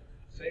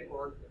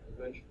 Seaborg, as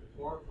mentioned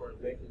before, for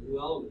making new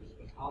elements,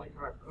 but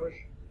Polycarp Kusch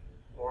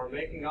for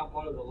making up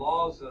one of the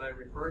laws that I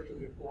referred to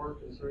before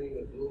concerning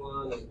the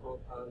gluon and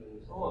proton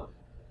and so on.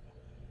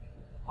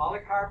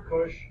 Polycarp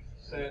Kusch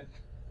said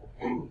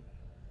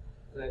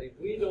that if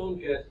we don't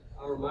get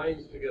our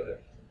minds together,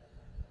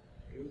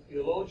 you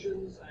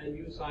theologians and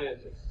you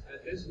scientists,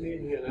 at this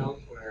meeting and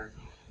elsewhere,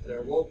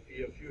 there won't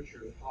be a future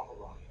to talk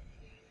about.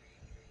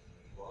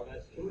 Well,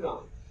 that's too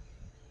long.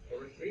 There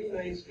were three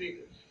main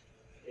speakers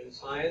in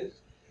science,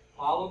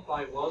 followed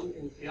by one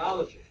in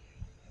theology.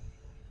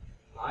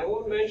 I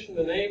won't mention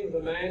the name of the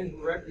man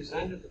who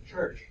represented the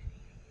church,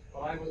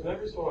 but I was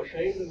never so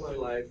ashamed in my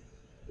life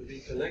to be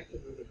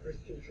connected with the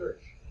Christian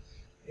church.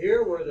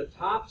 Here were the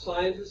top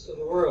scientists of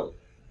the world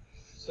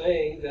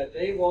saying that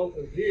they want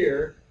to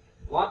hear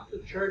what the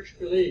church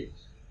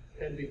believes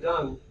can be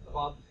done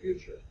about the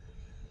future.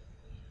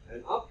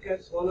 And up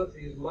gets one of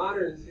these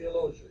modern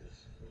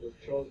theologians who was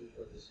chosen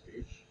for this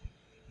speech,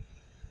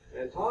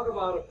 and talk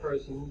about a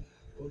person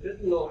who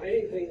didn't know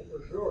anything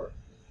for sure.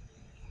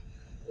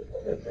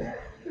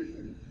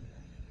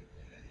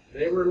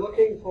 They were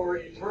looking for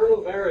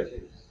eternal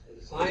verities.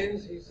 In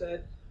science, he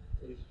said,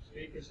 the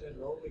speaker said,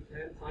 no, we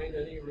can't find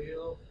any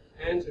real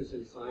answers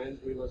in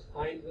science. We must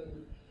find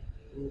them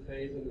through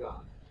faith in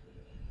God.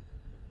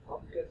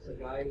 Up gets a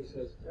guy who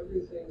says,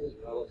 everything is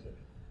relative.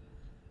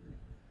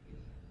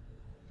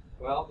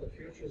 Well, the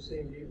future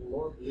seemed even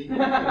more bleak than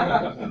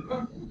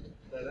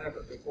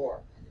ever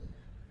before.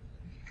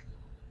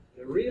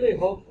 The really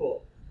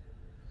hopeful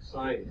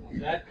sign of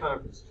that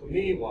conference to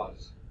me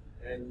was,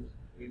 and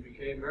we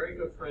became very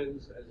good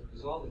friends as a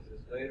result of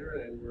this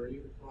later, and we're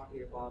even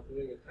talking about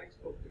doing a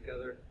textbook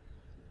together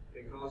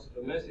because of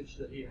the message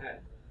that he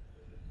had.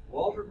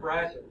 Walter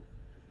Brattain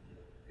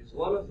is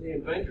one of the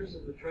inventors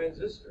of the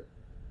transistor.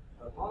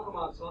 I'll talk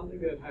about something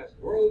that has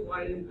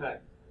worldwide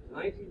impact. In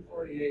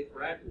 1948,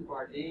 Brattain,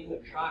 Bardeen,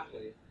 and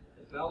Shockley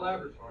at Bell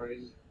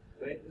Laboratories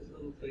made this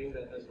little thing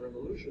that has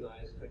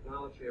revolutionized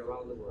technology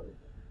around the world.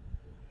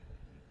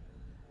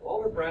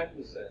 Walter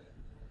Brattain said,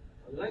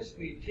 unless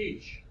we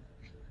teach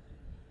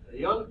the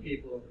young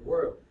people of the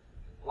world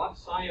what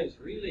science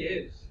really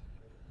is,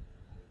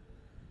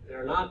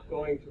 they're not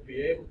going to be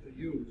able to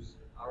use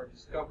our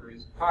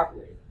discoveries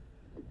properly.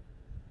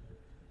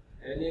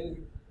 And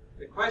in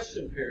the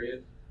question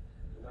period,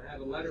 I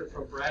have a letter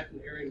from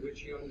Brattain here in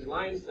which he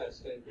underlines that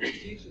statement.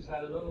 He teaches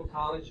at a little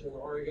college in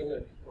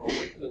Oregon, or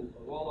Whitman,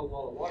 or Walla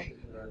Walla,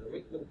 Washington, rather,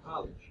 Whitman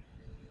College.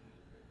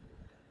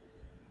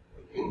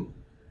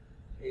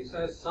 He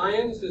says,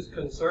 science is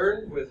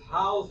concerned with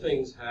how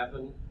things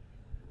happen,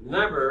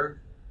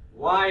 never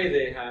why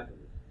they happen.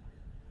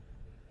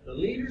 The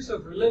leaders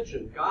of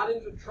religion got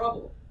into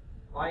trouble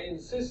by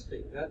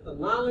insisting that the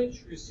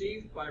knowledge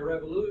received by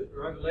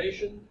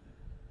revelation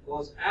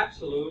was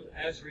absolute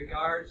as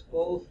regards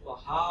both the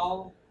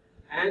how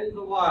and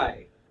the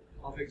why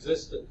of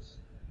existence.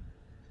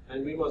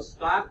 And we must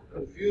stop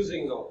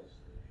confusing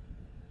those.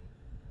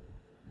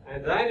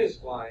 And that is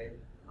why,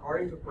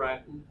 according to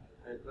Brattain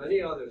and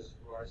many others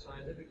who are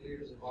scientific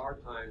leaders of our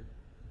time,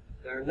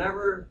 there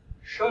never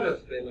should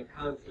have been a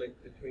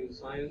conflict between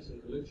science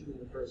and religion in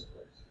the first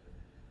place.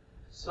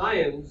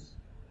 Science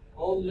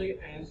only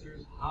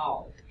answers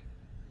how.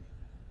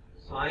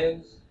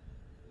 Science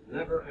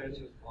never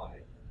answers why.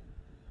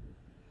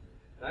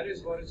 That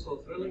is what is so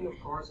thrilling, of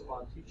course,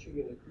 about teaching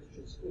in a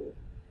Christian school.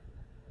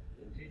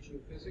 In teaching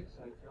physics,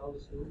 I tell the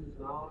students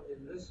now,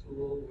 in this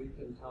school, we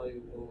can tell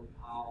you both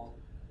how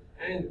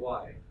and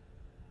why.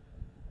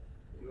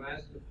 You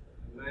ask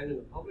a man in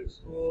a public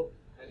school,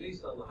 at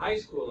least on the high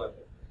school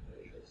level,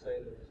 I should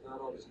say that it's not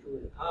always true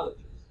in the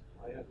colleges.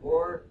 I have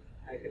more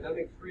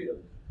academic freedom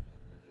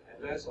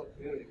at Nassau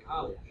Community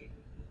College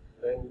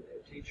than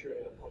a teacher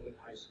in a public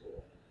high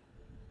school.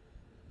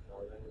 Now,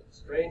 there's a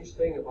strange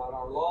thing about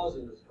our laws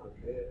in this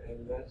country,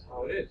 and that's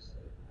how it is.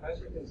 A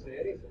professor can say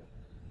anything,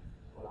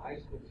 but a high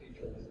school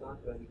teacher must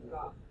not mention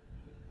God.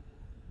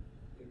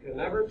 You can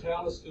never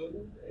tell a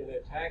student in a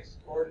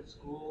tax-supported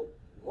school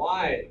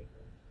why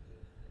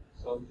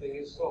something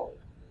is so,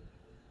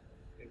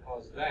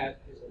 because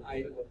that is an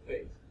item of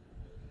faith.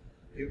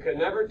 You can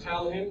never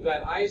tell him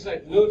that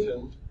Isaac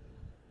Newton,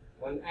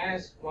 when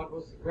asked what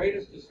was the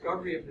greatest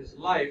discovery of his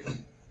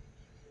life,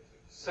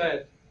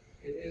 said,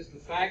 "It is the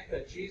fact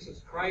that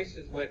Jesus Christ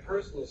is my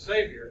personal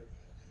Savior."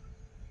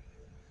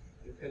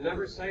 You can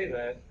never say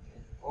that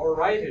or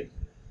write it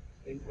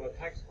into a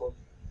textbook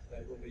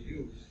that will be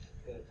used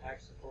in a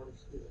tax-supported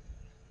school.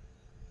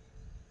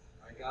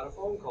 I got a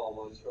phone call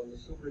once from the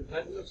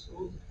superintendent of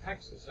schools of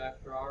Texas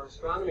after our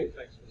astronomy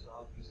text was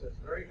out. He says,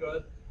 "Very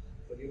good,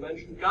 but you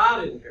mentioned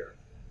God in here.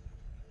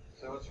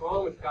 So what's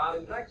wrong with God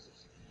in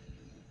Texas?"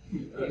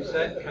 He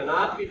said,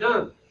 "Cannot be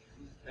done.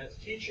 That's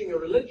teaching a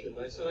religion."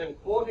 I said, "I'm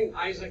quoting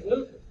Isaac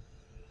Newton."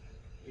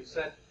 He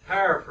said,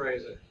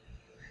 "Paraphrase it."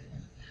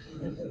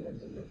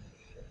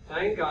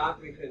 Thank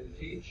God we can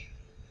teach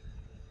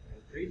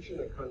and preach in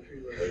a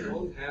country where we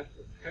don't have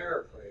to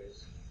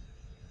paraphrase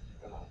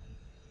God.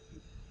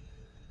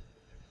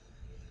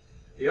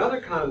 The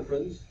other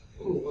conference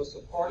was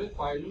supported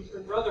by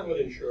Lutheran Brotherhood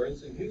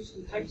Insurance in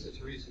Houston,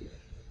 Texas recently.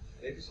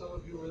 Maybe some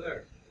of you were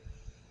there.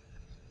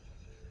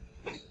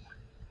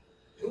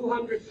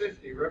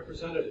 250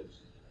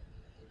 representatives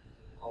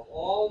of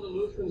all the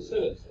Lutheran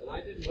synods, and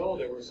I didn't know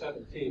there were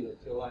 17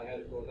 until I had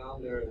to go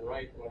down there and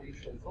write what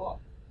each one thought.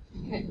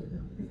 There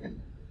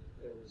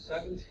were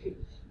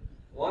 17.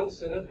 One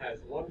synod has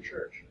one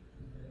church,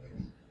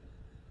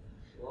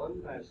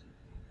 one pastor.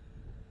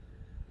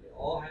 They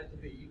all had to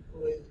be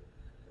equally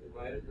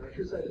invited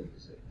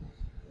representatives.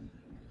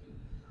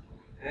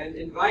 And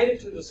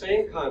invited to the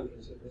same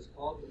conference. It was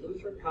called the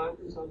Lutheran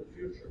Conference on the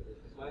Future. It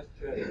was last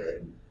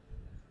January.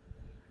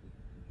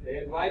 They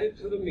invited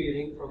to the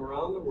meeting from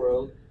around the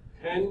world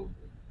 10,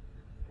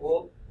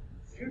 quote,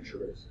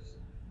 futurists.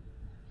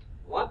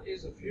 What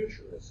is a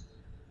futurist?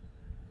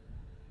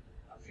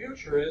 A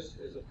futurist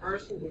is a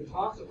person who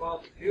talks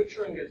about the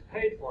future and gets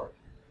paid for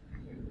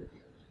it.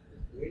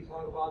 We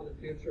talk about the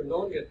future and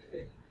don't get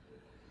paid.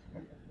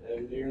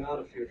 And you're not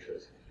a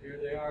futurist. Here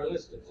they are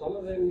listed. Some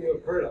of them you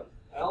have heard of.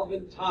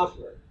 Alvin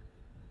Toffler.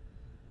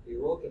 He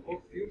wrote the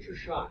book Future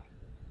Shock.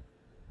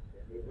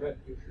 And you've read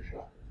Future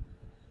Shock.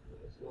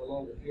 It's no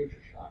longer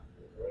Future Shock.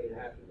 It already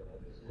happened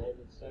in this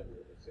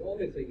 1970s. It's the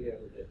only thing he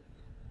ever did.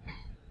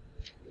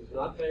 He's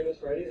not famous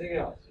for anything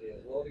else. He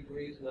has no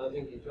degrees,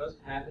 nothing. He just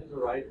happened to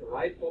write the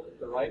right book at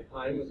the right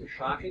time. It's a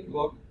shocking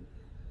book.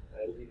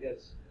 And he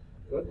gets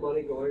good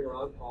money going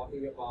around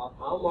talking about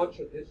how much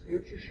of his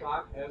future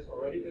shock has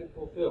already been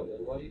fulfilled.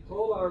 And what he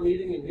told our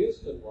meeting in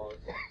Houston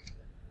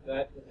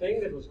that the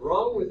thing that was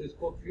wrong with his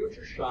book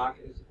Future Shock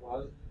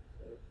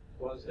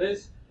was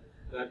this,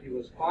 that he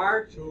was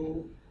far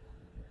too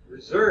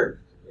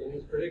reserved in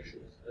his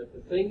predictions, that the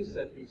things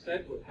that he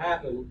said would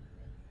happen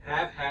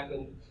have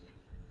happened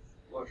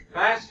much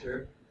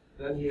faster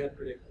than he had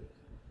predicted.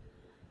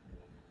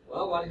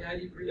 Well, what had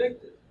he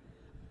predicted?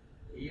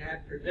 He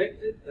had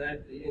predicted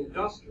that the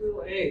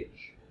industrial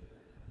age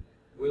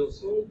will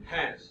soon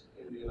pass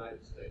in the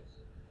United States.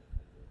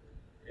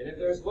 And if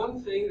there's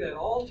one thing that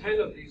all 10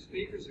 of these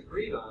speakers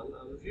agreed on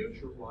the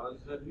future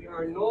was that we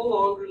are no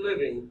longer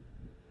living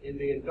in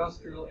the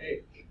industrial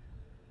age.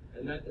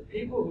 And that the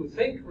people who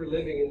think we're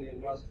living in the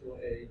industrial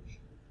age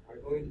are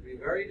going to be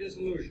very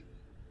disillusioned.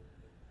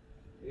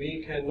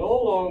 We can no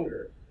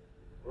longer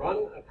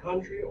run a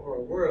country or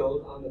a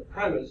world on the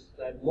premise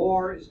that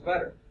more is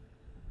better.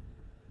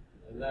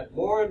 And that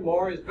more and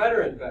more is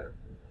better and better.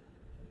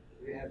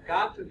 We have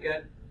got to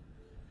get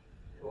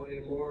to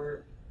a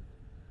more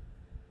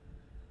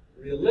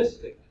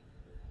realistic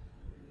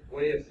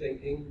way of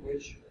thinking,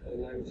 which,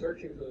 and I'm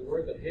searching for the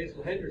word that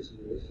Hazel Henderson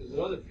used, is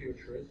another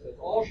futurist. That's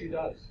all she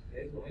does.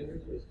 Hazel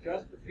Henderson is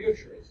just a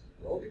futurist.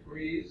 No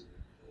degrees,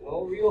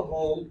 no real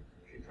home.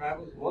 She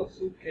travels with one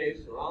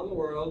suitcase around the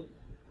world,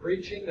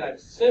 preaching that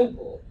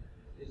simple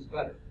is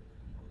better.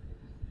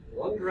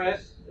 One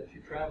dress that she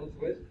travels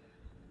with,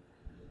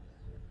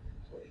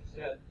 that's what she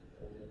said.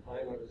 And the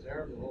time I was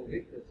there, the whole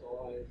week, that's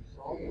all I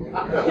saw.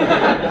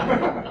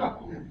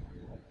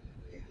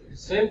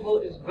 Simple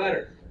is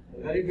better.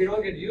 And that if we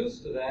don't get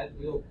used to that,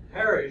 we'll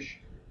perish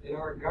in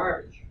our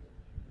garbage.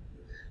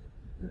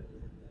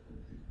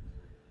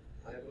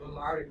 I have a little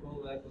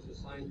article that was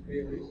assigned to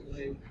me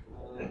recently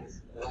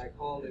that I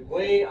called A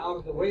Way Out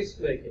of the Waste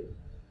Making.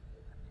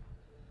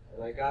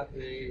 And I got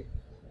the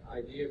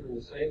idea from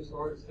the same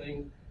sort of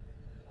thing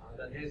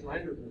that Hazel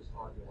Henderson was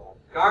talking about.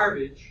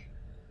 Garbage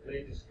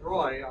may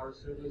destroy our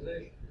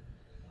civilization.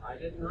 I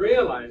didn't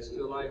realize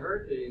till I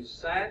heard the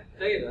sad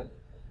data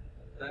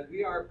that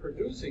we are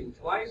producing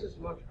twice as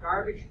much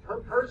garbage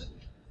per person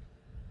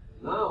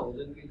now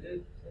than we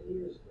did 10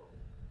 years ago.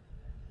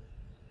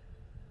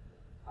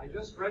 I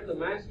just read the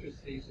master's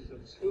thesis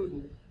of a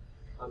student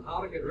on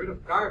how to get rid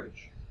of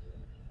garbage.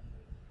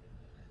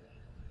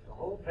 The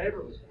whole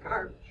paper was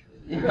garbage.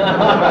 I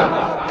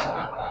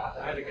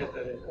had to get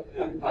that in.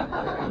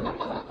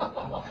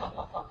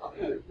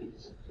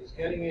 He's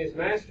getting his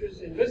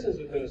master's in business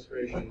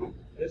administration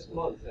this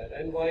month at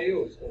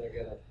NYU. He's going to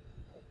get a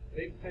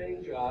big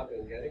paying job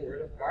in getting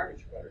rid of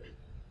garbage better.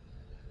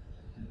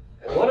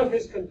 And one of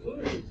his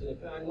conclusions, and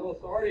if I have no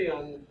authority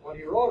on what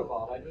he wrote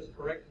about, I just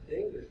corrected the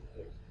English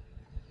things.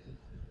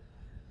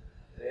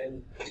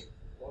 And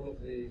one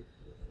of the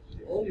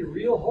only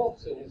real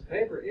hopes in his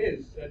paper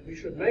is that we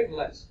should make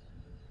less.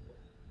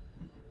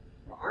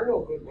 There are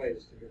no good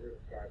ways to get rid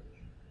of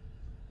garbage.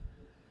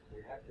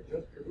 We have to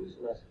just produce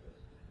less of it.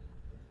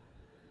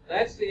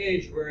 That's the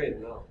age we're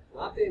in now,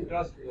 not the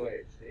industrial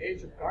age, the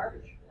age of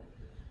garbage.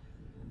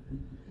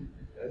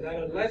 And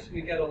that unless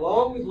we get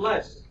along with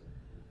less,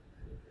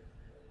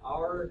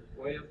 our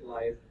way of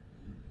life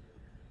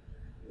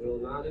will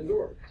not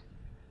endure.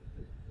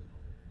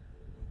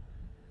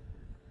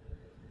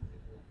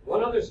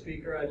 One other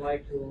speaker I'd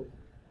like to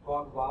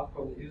talk about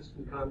from the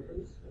Houston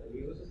conference, and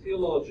he was a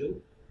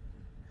theologian,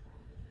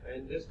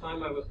 and this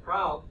time I was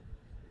proud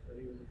that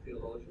he was a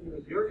theologian. He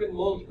was Jürgen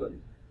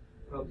Moltmann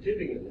from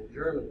Tübingen in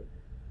Germany.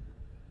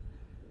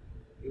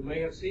 You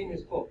may have seen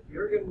his book.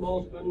 Jürgen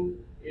Moltmann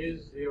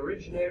is the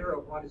originator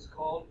of what is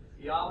called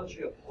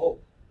theology of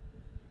hope.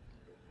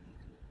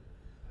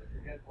 I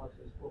forget what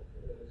his book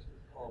is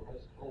called.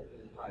 Has hope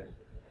in the title.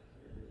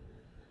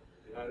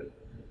 You got it?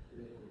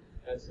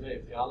 That's the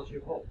name, Theology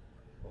of Hope.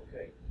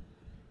 Okay.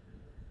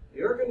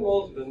 Jürgen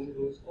Moltmann,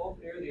 who spoke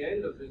near the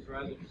end of this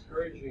rather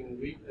discouraging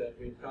week that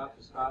we've got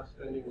to stop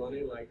spending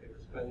money like they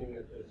were spending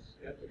at this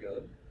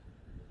get-together.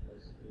 It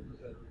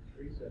was at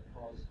retreats that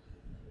cost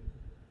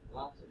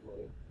lots of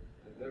money.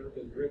 I've never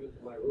been driven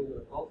to my room in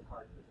a golf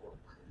cart before.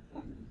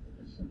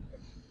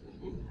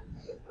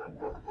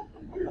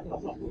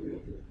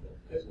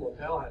 This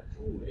motel had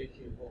 2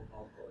 18-hole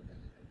golf carts.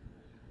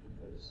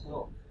 And the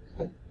snow.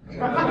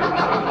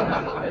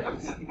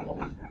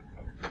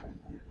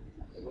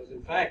 It was,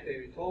 in fact,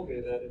 they told me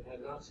that it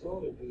had not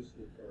snowed in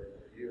Houston for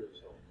a year or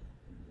so.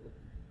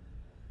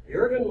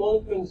 Jürgen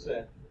Moltmann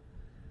said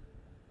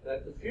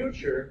that the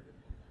future,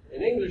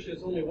 in English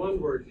there's only one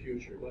word,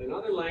 future, but in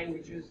other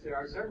languages there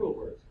are several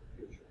words for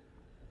future.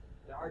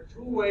 There are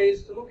 2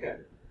 ways to look at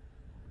it.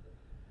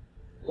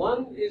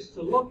 One is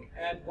to look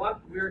at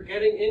what we're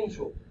getting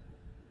into.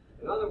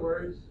 In other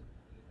words,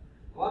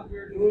 what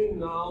we're doing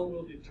now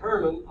will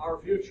determine our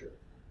future.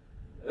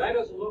 And that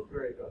doesn't look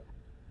very good.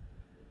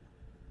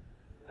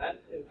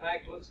 That, in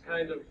fact, looks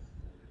kind of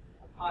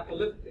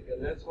apocalyptic,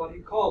 and that's what he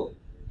called it,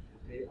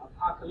 the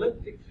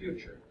apocalyptic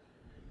future.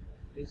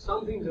 It's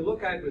something to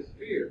look at with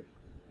fear.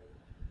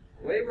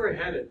 The way we're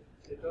headed,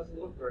 it doesn't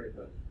look very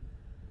good.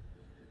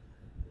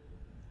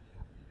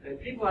 And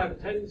people have a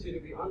tendency to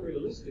be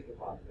unrealistic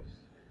about this.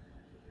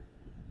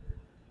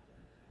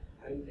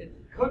 And it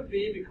could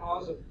be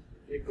because of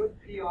a good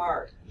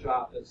PR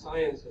job that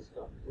science has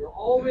done. We're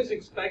always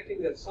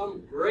expecting that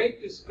some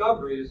great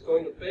discovery is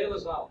going to bail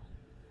us out.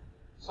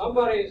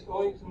 Somebody is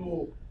going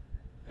to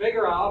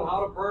figure out how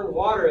to burn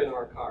water in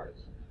our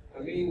cars. I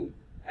mean,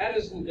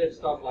 Edison did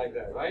stuff like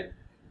that, right?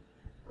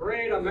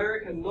 Great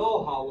American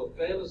know-how will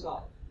bail us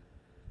out.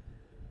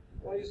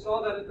 Well, you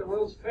saw that at the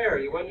World's Fair.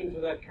 You went into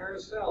that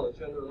carousel that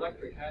General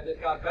Electric had. It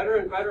got better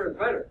and better and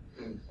better.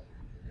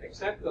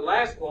 Except the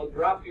last one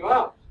dropped you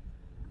out.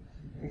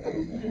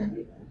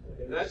 And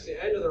that's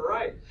the end of the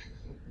ride.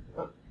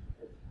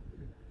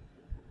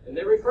 And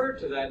they referred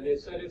to that and they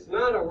said it's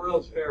not a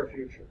World's Fair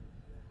future.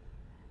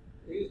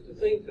 We used to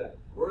think that.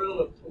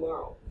 World of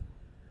tomorrow.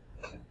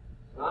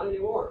 Not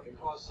anymore,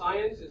 because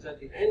science is at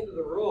the end of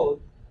the road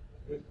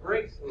with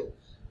breakthroughs.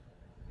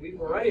 We've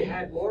already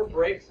had more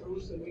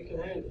breakthroughs than we can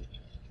handle.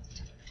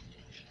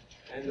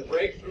 And the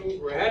breakthroughs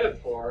we're headed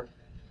for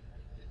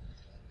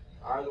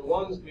are the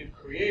ones we've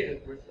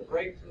created with the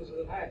breakthroughs of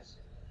the past.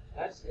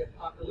 That's the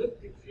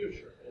apocalyptic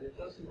future, and it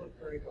doesn't look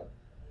very good.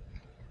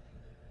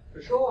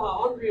 To show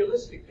how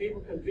unrealistic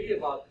people can be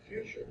about the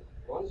future,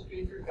 one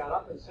speaker got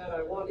up and said,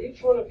 I want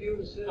each one of you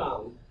to sit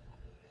down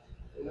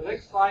in the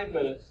next 5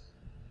 minutes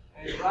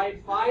and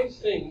write 5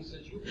 things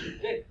that you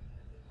predict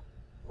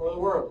for the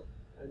world,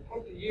 and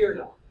put the year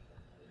down.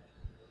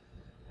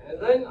 And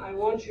then I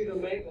want you to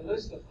make a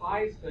list of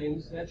 5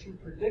 things that you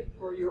predict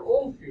for your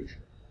own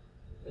future,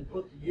 and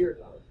put the year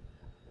down,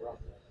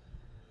 roughly.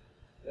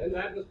 Then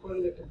that was put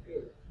in the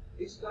computer.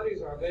 These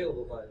studies are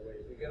available, by the way.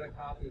 If you get a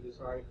copy of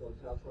this article,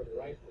 it tells where to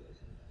write for this.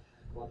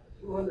 What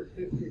the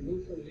 250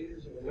 Lutheran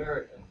leaders of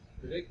America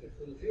predicted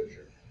for the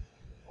future.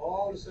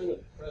 All the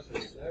Senate,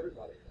 presidents, and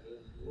everybody,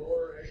 the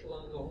lower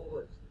echelon of the whole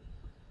works.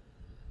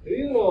 Do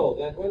you know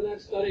that when that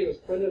study was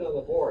printed on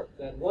the board,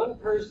 that one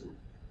person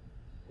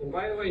And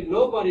by the way,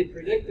 nobody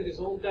predicted his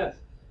own death.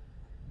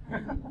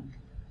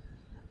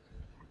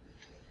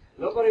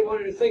 Nobody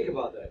wanted to think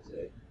about that,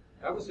 see?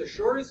 That was the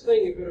shortest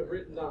thing you could have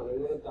written down. I'm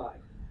going to die.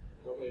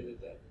 Nobody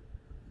did that.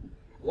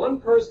 One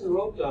person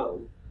wrote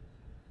down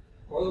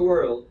for the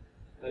world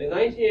that in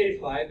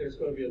 1985 there's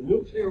going to be a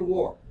nuclear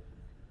war.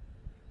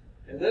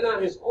 And then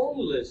on his own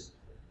list,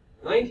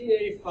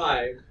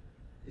 1985,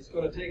 he's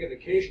going to take a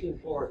vacation in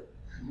Florida.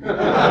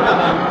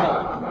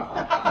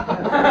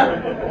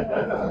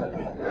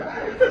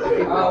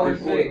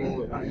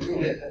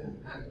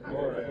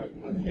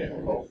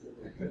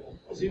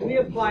 See, we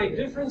apply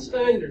different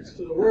standards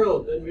to the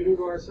world than we do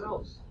to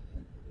ourselves.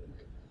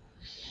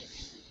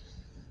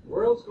 The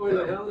world's going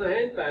to hell in a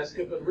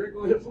handbasket, but we're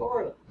going to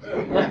Florida.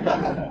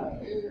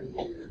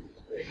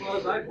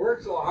 Because I've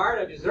worked so hard,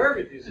 I deserve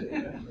it, you see.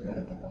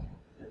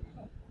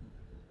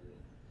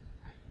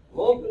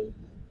 Molten?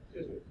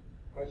 Excuse me.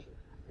 Question?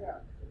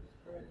 Yeah.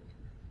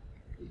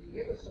 Could you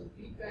give us some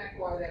feedback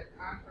why that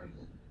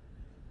conference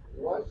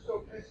was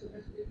so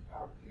pessimistic?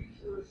 Our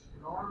future is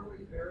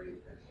normally very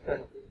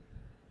pessimistic.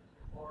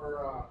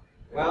 Or,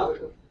 well,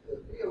 the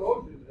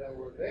theologians that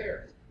were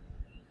there,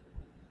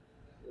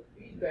 the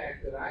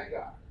feedback that I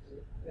got,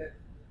 that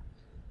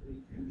the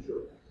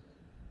future,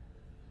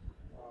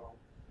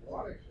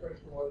 one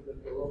expression was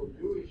that the old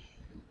Jewish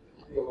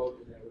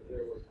theologian that was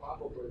there was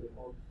probably the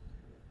most,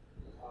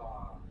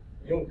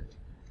 Jung.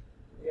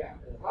 yeah,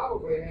 and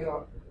probably had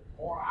a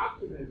more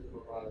optimism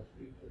about his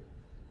future.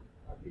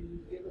 Can you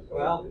give us a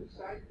little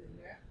insight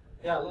in that?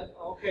 Yeah,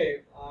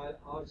 okay,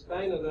 I'll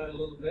expand on that a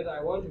little bit.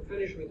 I want to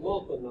finish with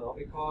Moltmann now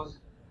because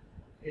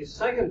his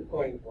second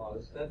point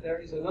was that there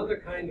is another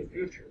kind of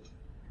future.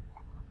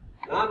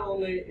 Not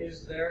only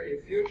is there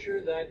a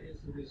future that is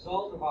the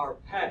result of our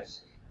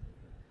past,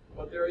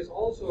 but there is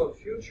also a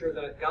future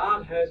that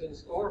God has in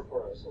store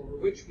for us over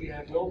which we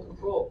have no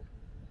control.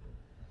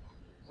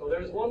 So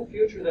there's one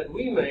future that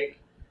we make,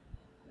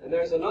 and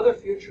there's another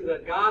future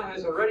that God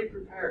has already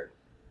prepared.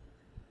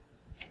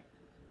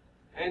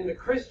 And the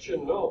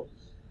Christian knows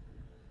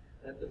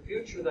that the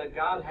future that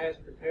God has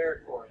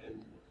prepared for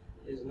him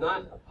is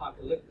not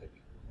apocalyptic.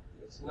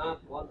 It's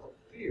not one of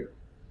fear.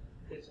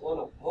 It's one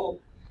of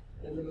hope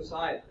in the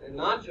Messiah. And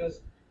not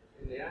just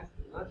in the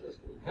after, not just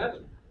in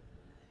heaven,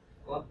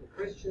 but the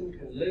Christian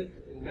can live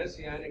in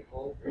messianic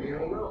hope here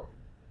and now.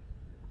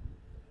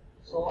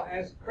 So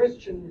as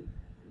Christian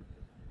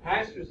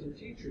pastors and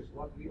teachers,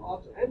 what we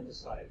ought to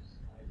emphasize,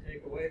 I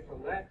take away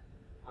from that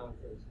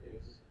conference,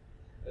 is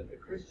that the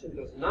Christian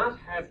does not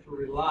have to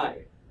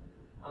rely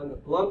on the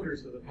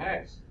blunders of the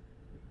past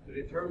to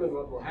determine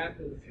what will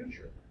happen in the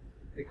future,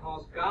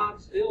 because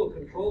God still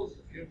controls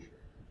the future.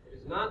 It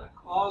is not a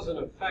cause and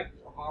effect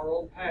of our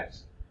own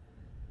past.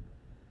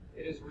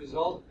 It is a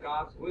result of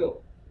God's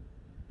will.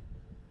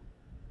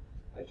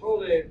 I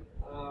told a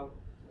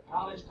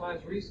college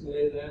class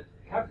recently that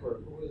Kepler,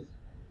 who was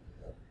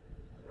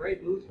a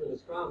great Lutheran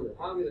astronomer,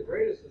 probably the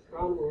greatest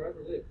astronomer who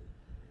ever lived,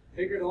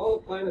 figured all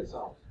the planets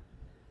out.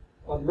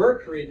 But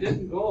Mercury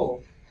didn't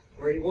go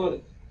where he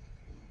wanted.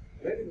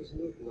 Maybe it was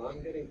Newton.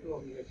 I'm getting two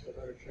of them mixed. I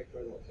better check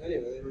my notes.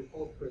 Anyway, they were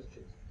both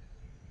Christians.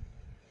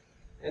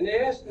 And they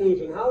asked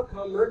Newton, how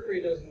come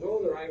Mercury doesn't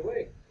go the right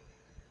way?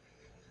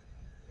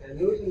 And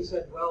Newton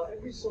said, well,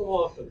 every so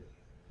often,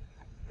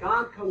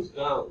 God comes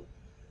down,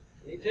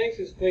 and he takes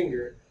his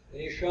finger,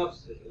 and he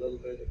shoves it a little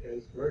bit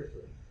against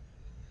Mercury.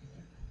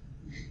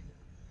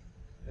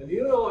 And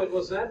you know, it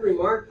was that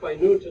remark by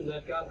Newton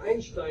that got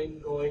Einstein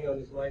going on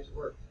his life's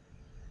work.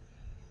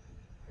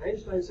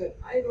 Einstein said,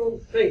 I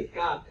don't think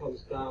God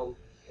comes down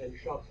and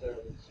shoves there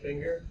with his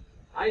finger.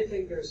 I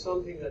think there's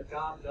something that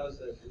God does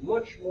that's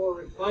much more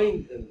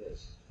refined than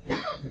this.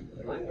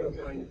 And I'm going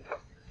to find it.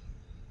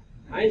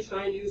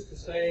 Einstein used to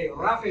say,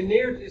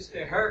 raffiniert ist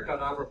der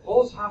Herrgott, aber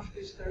boshaft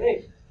ist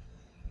nicht.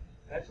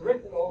 That's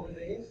written over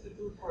the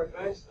Institute for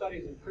Advanced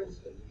Studies in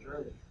Princeton, in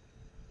Germany.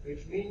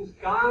 Which means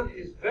God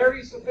is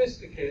very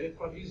sophisticated,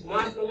 but he's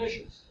not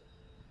malicious.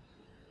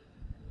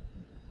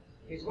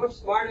 He's much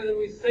smarter than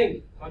we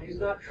think, but he's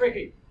not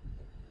tricky.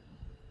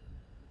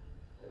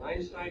 And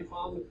Einstein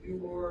found a few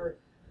more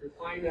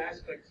refined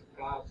aspects of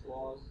God's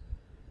laws,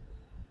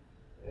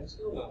 and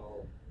still not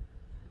all.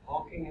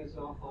 Hawking has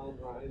now found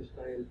for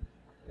Einstein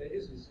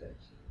his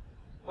mistakes.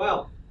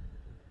 Well,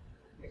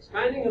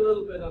 expanding a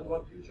little bit on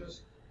what you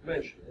just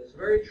mentioned, it's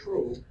very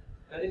true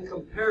that in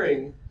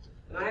comparing,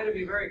 and I had to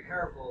be very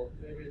careful,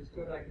 maybe it's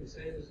good I can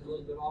say this a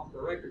little bit off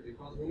the record,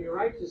 because when you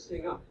write this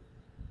thing up,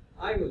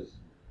 I was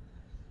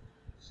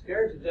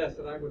scared to death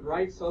that I would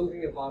write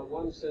something about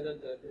one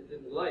synod that they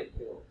didn't like,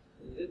 you know.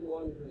 And didn't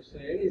want to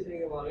say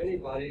anything about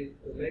anybody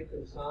to make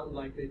them sound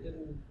like they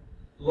didn't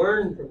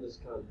learn from this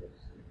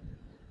conference.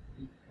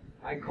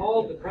 I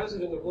called the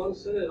president of one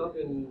synod up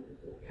in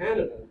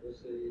Canada, it was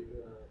the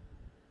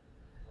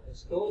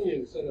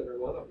Estonian synod or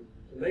one of them,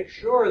 to make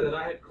sure that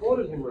I had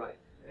quoted him right.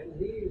 And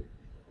he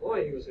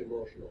was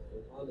emotional.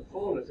 On the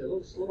phone, I said, a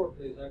little slower,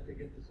 please, I have to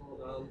get this all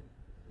down.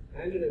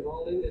 Handed it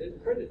all in, they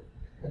didn't print it.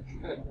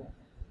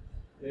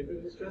 Maybe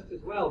it was just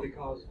as well,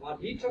 because what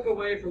he took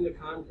away from the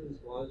conference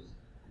was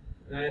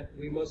that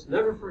we must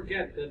never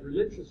forget that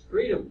religious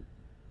freedom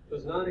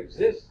does not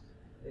exist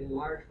in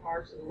large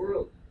parts of the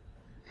world.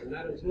 And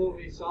that until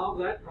we solve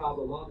that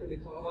problem, how can we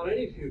talk about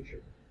any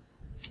future?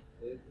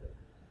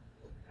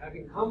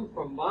 Having come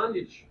from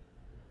bondage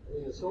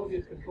in a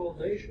Soviet-controlled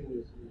nation,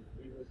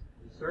 he was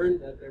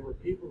concerned that there were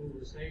people who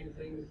were saying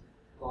things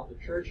about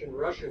the church in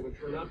Russia which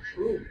were not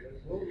true. There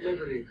was no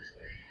liberty to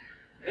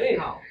say.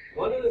 Anyhow,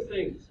 one of the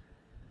things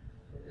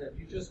that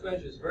you just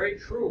mentioned is very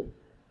true,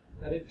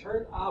 that it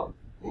turned out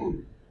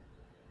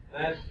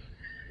that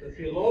the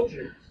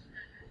theologians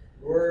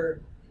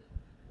were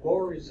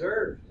more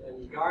reserved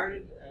and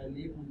guarded and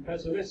even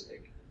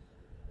pessimistic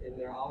in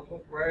their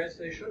outlook, whereas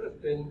they should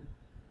have been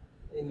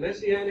in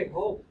messianic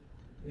hope,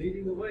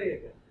 leading the way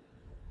again.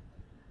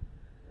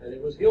 And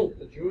it was Jung,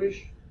 the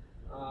Jewish,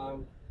 I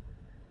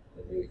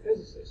think,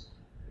 physicist,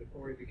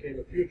 before he became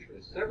a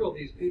futurist. Several of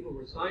these people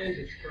were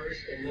scientists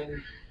first, and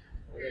then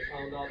they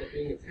found out that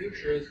being a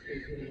futurist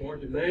is in more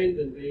demand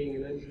than being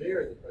an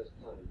engineer at the present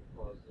time,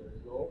 because there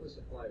is no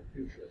oversupply of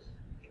futurists.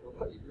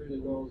 Nobody really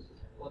knows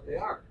what they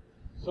are.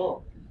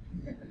 So,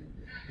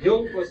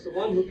 Jung was the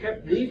one who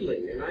kept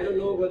needling, and I don't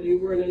know whether you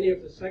were in any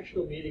of the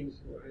sectional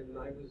meetings, and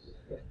I was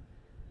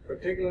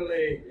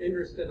particularly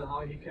interested in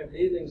how he kept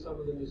needling some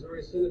of the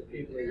Missouri Synod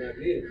people in that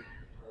meeting.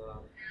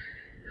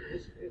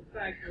 In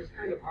fact, it was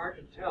kind of hard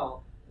to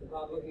tell,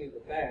 without looking at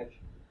the badge,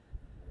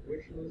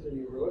 which Lutheran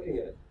you were looking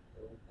at.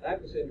 That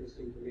was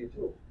interesting to me,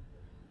 too.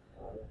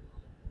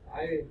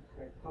 I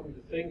have come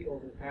to think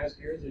over the past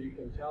years that you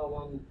can tell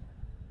one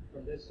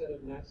from this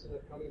synod and that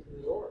synod coming through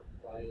the door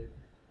by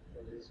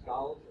whether he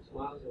scowls or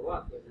smiles or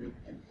what. But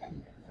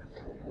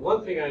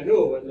one thing I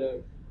knew, when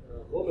the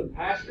woman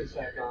pastor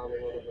sat down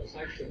in one of the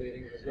section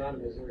meetings, was not a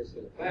Missouri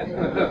Synod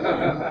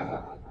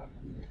pastor.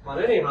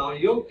 But anyhow,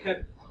 Jung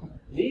kept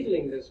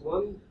needling this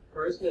one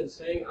person and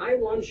saying, "I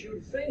want you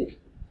to think."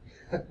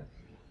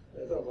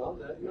 I thought, well,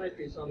 that might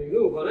be something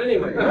new, but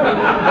anyway.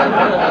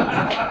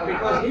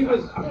 Because he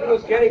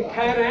was getting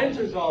pat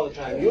answers all the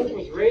time. Jung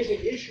was raising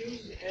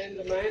issues, and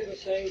the man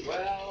was saying,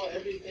 well,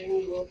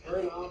 everything will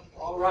turn out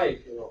all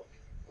right, you know.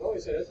 So he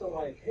said, that's not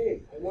why I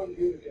came. I wanted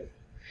you to get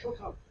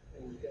shook up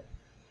and get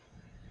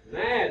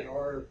mad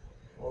or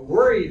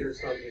worried or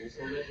something,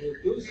 so that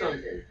you'll do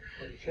something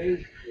to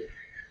change it.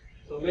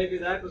 So maybe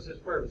that was his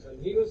purpose. And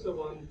he was the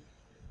one,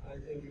 I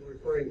think you're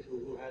referring to,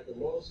 who had the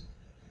most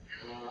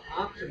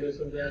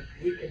optimism that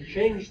we can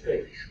change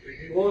things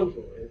if we want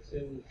to. It's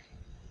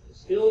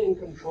still in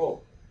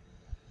control.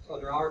 It's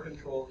under our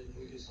control if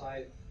we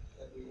decide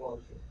that we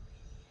want to.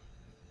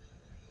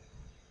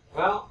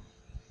 Well,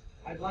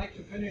 I'd like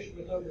to finish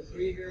with number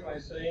 3 here by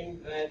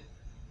saying that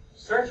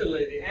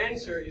certainly the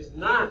answer is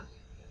not,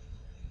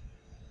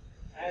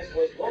 as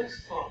was once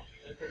thought,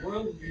 that the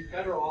world would be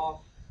better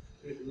off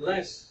with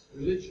less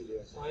religion.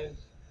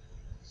 Science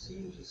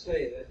seems to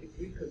say that if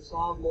we could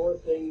solve more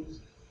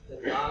things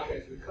than God,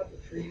 as we cut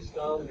the trees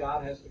down,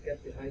 God has to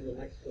get behind the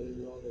next one,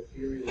 the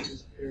theory of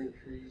disappearing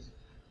trees.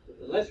 But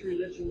the less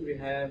religion we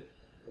have,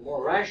 the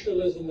more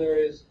rationalism there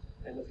is,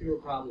 and the fewer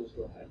problems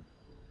we'll have.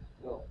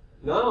 No.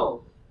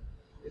 Now,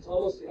 it's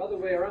almost the other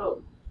way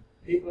around.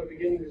 People are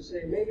beginning to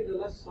say, maybe the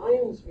less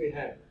science we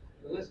have,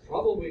 the less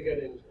trouble we get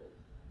into.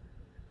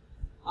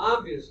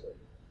 Obviously,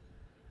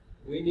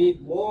 we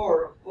need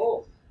more of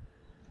both.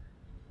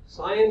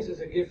 Science is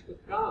a gift of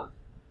God.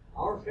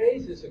 Our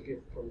faith is a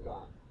gift from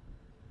God.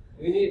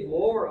 We need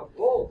more of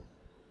both.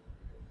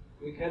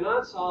 We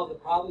cannot solve the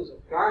problems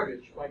of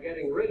garbage by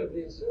getting rid of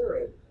the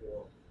incinerators,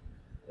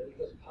 They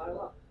just pile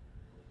up.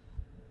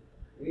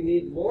 We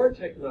need more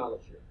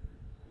technology.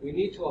 We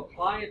need to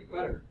apply it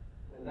better.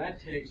 And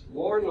that takes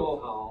more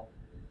know-how,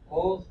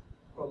 both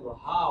from the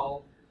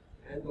how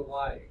and the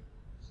why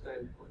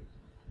standpoint.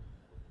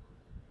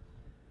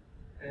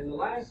 And the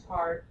last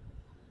part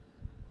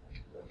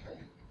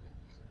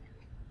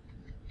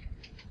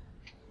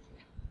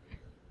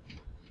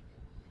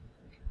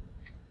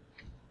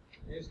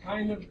is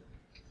kind of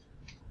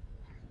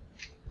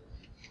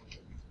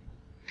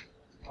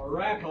a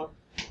wrap-up,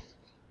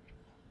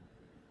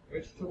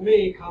 which to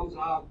me comes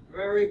out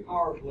very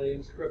powerfully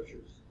in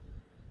scriptures.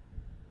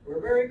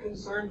 We're very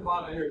concerned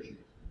about energy.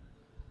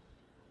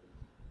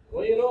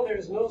 Well,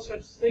 there's no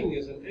such thing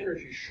as an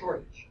energy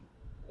shortage.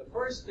 The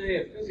first day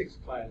of physics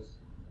class,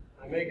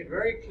 I make it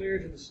very clear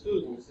to the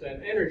students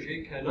that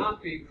energy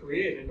cannot be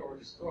created or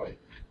destroyed.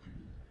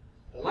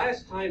 The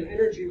last time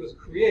energy was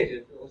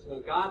created was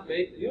when God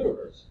made the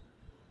universe.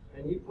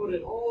 And He put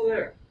it all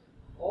there,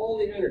 all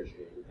the energy.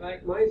 In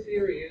fact, my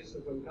theory is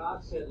that when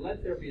God said,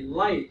 let there be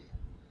light,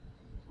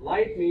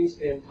 light means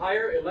the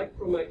entire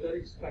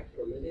electromagnetic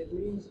spectrum, and it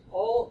means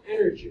all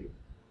energy.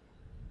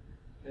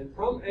 And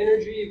from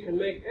energy you can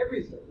make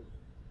everything.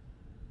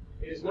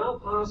 It is now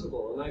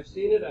possible, and I've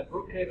seen it at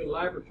Brookhaven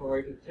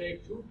Laboratory, to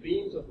take 2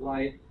 beams of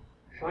light,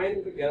 shine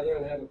them together,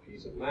 and have a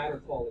piece of matter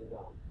falling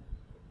down.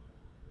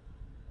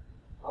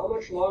 How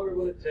much longer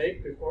will it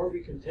take before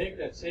we can take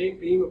that same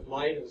beam of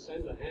light and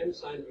send a ham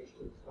sandwich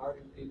to the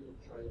starving people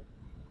of China?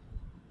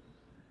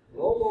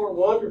 No more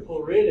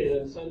wonderful, really,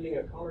 than sending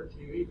a color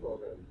TV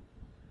program.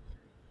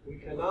 we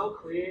can now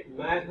create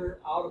matter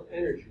out of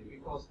energy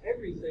because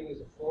everything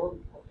is a form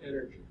of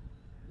energy.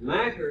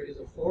 Matter is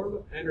a form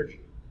of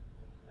energy.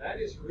 That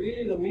is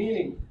really the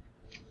meaning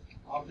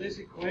of this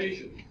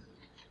equation.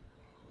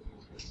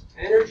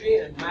 Energy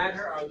and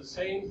matter are the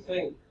same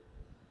thing.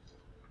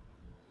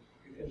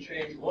 You can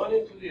change one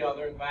into the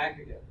other and back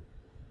again.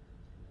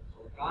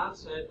 So God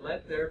said,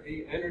 let there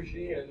be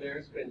energy, and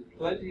there's been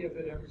plenty of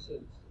it ever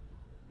since.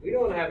 We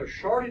don't have a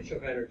shortage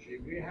of energy.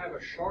 We have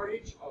a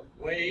shortage of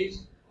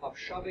ways of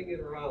shoving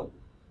it around.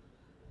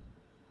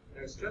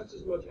 There's just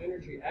as much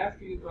energy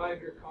after you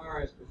drive your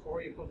car as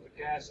before you put the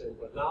gas in,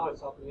 but now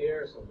it's up in the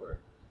air somewhere.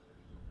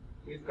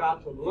 We've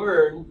got to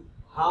learn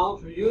how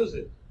to use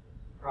it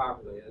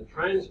properly and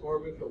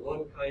transform it from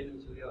one kind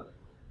into the other.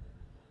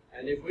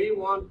 And if we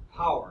want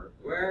power,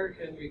 where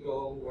can we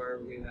go where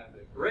we have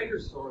a greater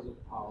source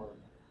of power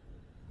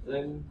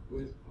than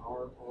with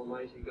our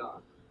Almighty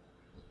God?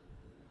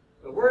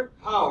 The word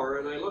power,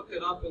 and I looked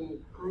it up in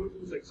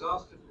Cruden's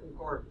Exhaustive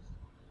Concordance,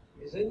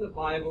 is in the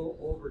Bible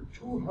over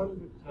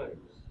 200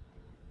 times.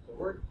 The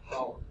word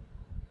power.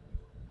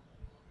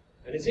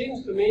 And it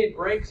seems to me it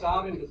breaks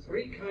out into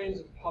three kinds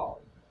of power.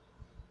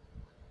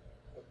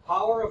 The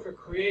power of a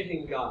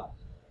creating God.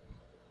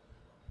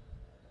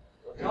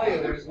 I'll tell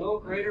you, there's no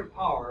greater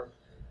power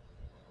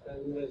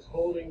than this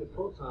holding the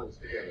protons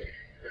together.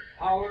 The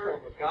power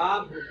of a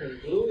God who can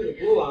glue the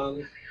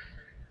gluons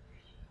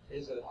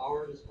is at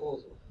our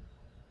disposal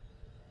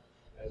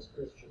as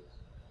Christians.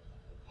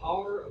 The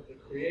power of the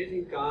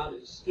creating God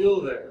is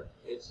still there.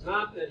 It's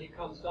not that he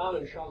comes down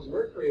and shoves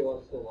mercury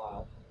once in a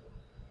while,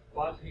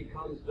 but he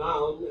comes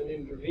down and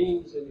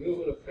intervenes in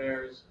human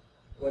affairs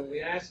when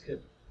we ask him.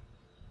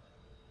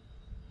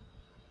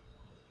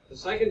 The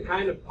second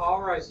kind of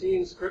power I see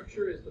in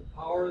Scripture is the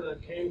power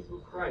that came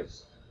through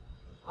Christ.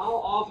 How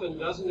often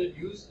doesn't it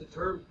use the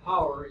term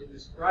power in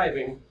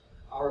describing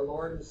our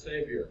Lord and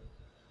Savior?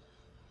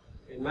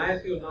 In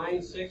Matthew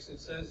 9:6 it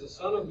says, the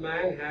Son of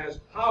Man has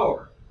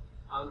power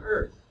on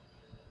earth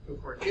to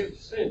forgive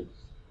sins.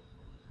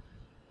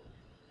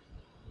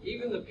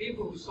 Even the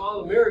people who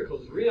saw the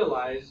miracles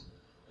realized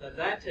that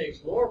that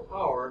takes more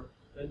power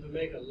than to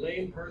make a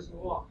lame person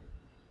walk.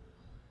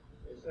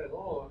 They said,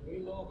 oh, we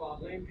know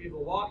about lame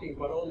people walking,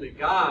 but only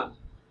God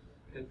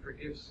can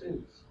forgive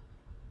sins.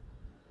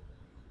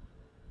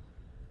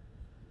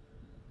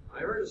 I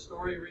heard a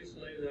story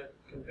recently that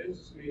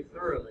convinces me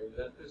thoroughly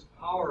that this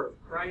power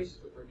of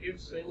Christ to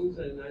forgive sins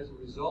and as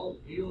a result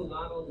heal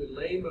not only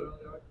lame but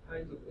other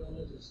kinds of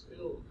illness is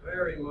still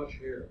very much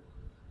here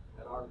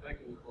at our beck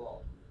and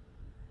call.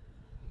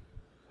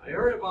 I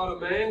heard about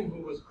a man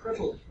who was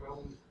crippled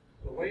from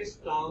the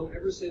waist down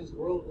ever since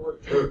World War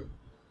II,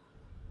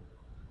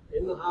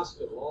 in the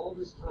hospital all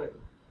this time.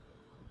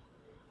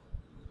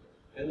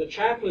 And the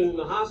chaplain in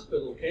the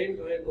hospital came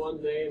to him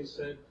one day and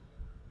said,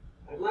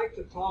 I'd like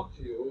to talk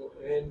to you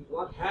and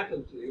what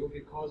happened to you,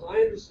 because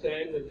I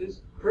understand that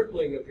this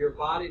crippling of your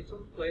body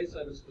took place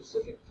at a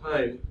specific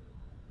time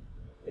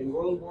in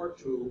World War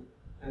II,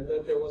 and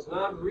that there was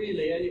not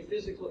really any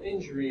physical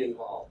injury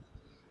involved.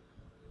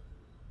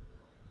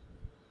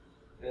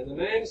 And the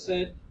man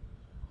said,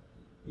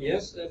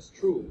 yes, that's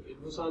true.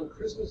 It was on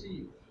Christmas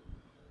Eve.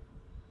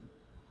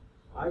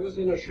 I was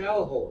in a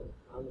shell hole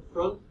on the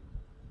front,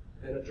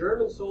 and a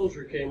German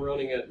soldier came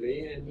running at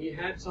me, and he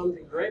had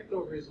something draped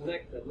over his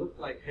neck that looked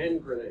like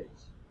hand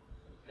grenades.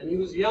 And he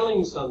was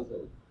yelling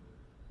something.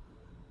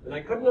 And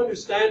I couldn't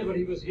understand what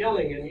he was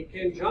yelling, and he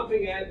came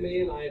jumping at me,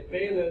 and I had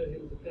bayoneted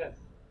him to death.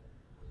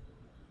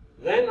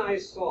 Then I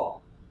saw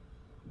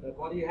that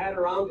what he had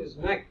around his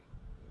neck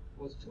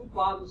was 2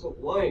 bottles of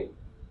wine.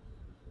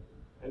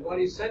 And what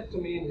he said to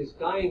me in his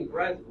dying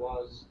breath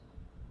was,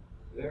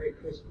 Merry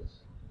Christmas.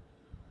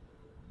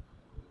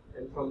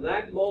 And from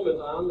that moment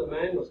on, the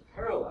man was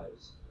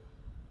paralyzed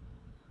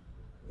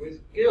with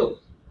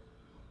guilt.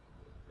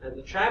 And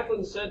the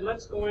chaplain said,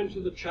 let's go into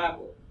the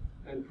chapel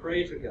and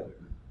pray together.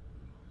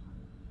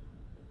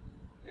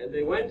 And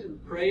they went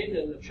and prayed,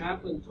 and the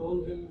chaplain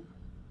told him,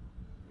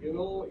 you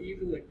know,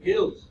 even the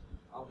guilt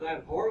of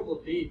that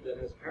horrible deed that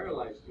has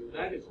paralyzed you,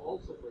 that is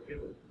also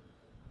forgiven.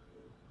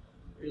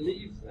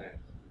 Believe that.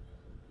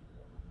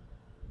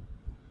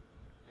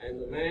 And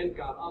the man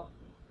got up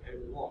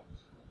and walked.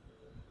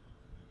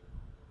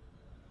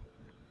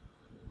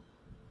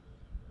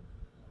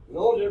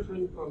 No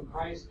different from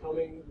Christ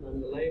coming when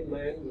the lame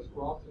man was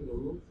brought through the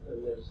roof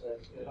and they said,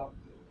 get up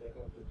and take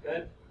up the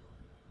bed.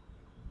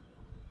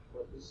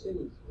 But the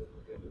sins were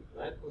forgiven.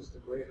 That was the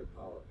greater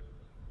power.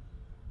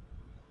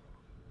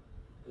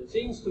 It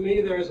seems to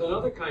me there is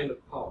another kind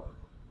of power.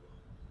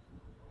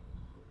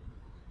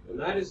 And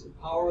that is the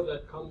power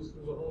that comes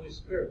through the Holy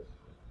Spirit.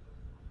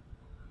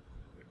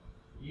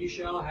 Ye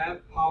shall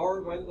have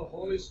power when the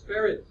Holy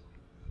Spirit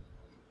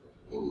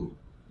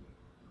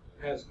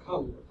has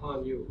come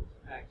upon you.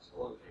 Acts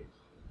 1:8.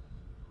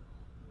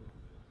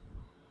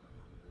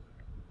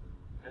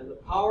 And the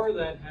power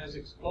that has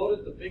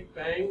exploded the Big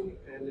Bang,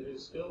 and it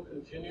is still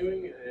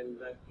continuing, and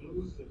that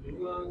glues the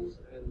gluons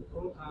and the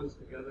protons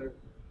together,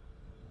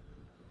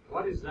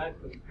 What is that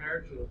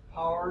compared to the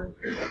power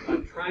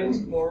that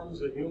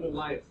transforms a human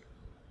life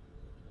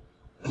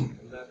and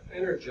that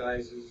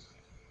energizes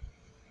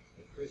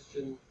the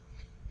Christian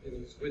in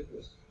his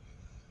witness?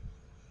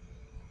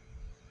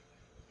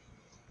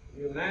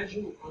 Can you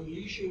imagine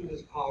unleashing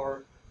this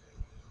power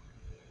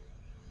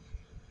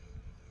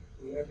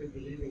to every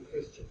believing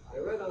Christian? I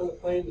read on the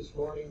plane this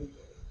morning,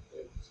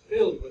 it's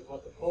filled with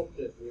what the Pope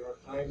did, New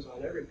York Times,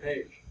 on every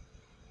page.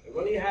 And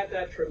when he had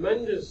that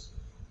tremendous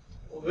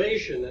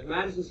ovation at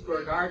Madison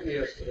Square Garden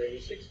yesterday,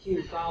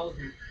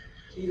 16,000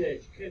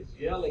 teenage kids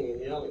yelling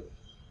and yelling,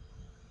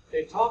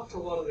 they talked to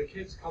one of the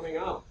kids coming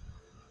out.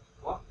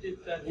 What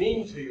did that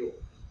mean to you?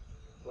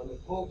 When the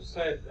Pope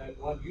said that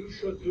what you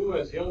should do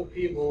as young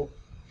people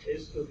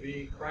is to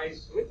be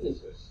Christ's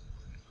witnesses.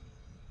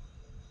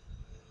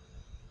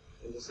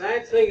 And the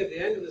sad thing at the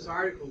end of this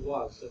article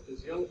was that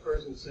this young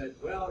person said,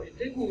 well, it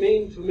didn't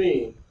mean to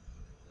me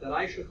that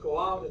I should go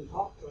out and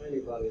talk to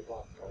anybody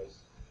about Christ.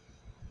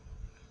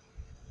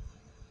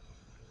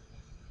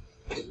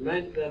 It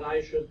meant that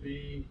I should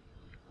be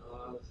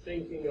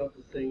thinking of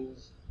the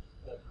things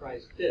that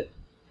Christ did.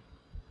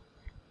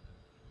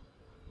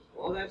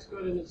 Well, that's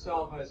good in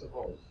itself, I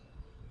suppose.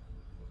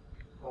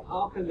 But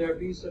how can there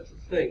be such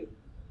a thing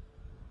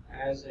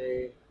as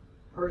a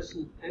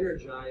person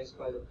energized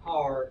by the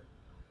power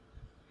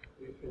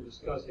we've been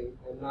discussing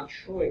and not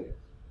showing it?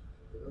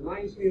 It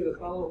reminds me of the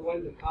fellow who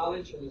went to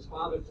college and his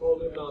father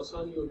told him, now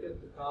son, you'll get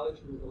to college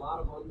and there's a lot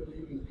of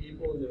unbelieving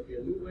people and there'll be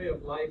a new way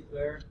of life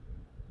there.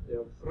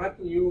 They'll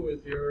threaten you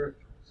with your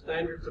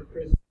standards of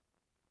Christianity.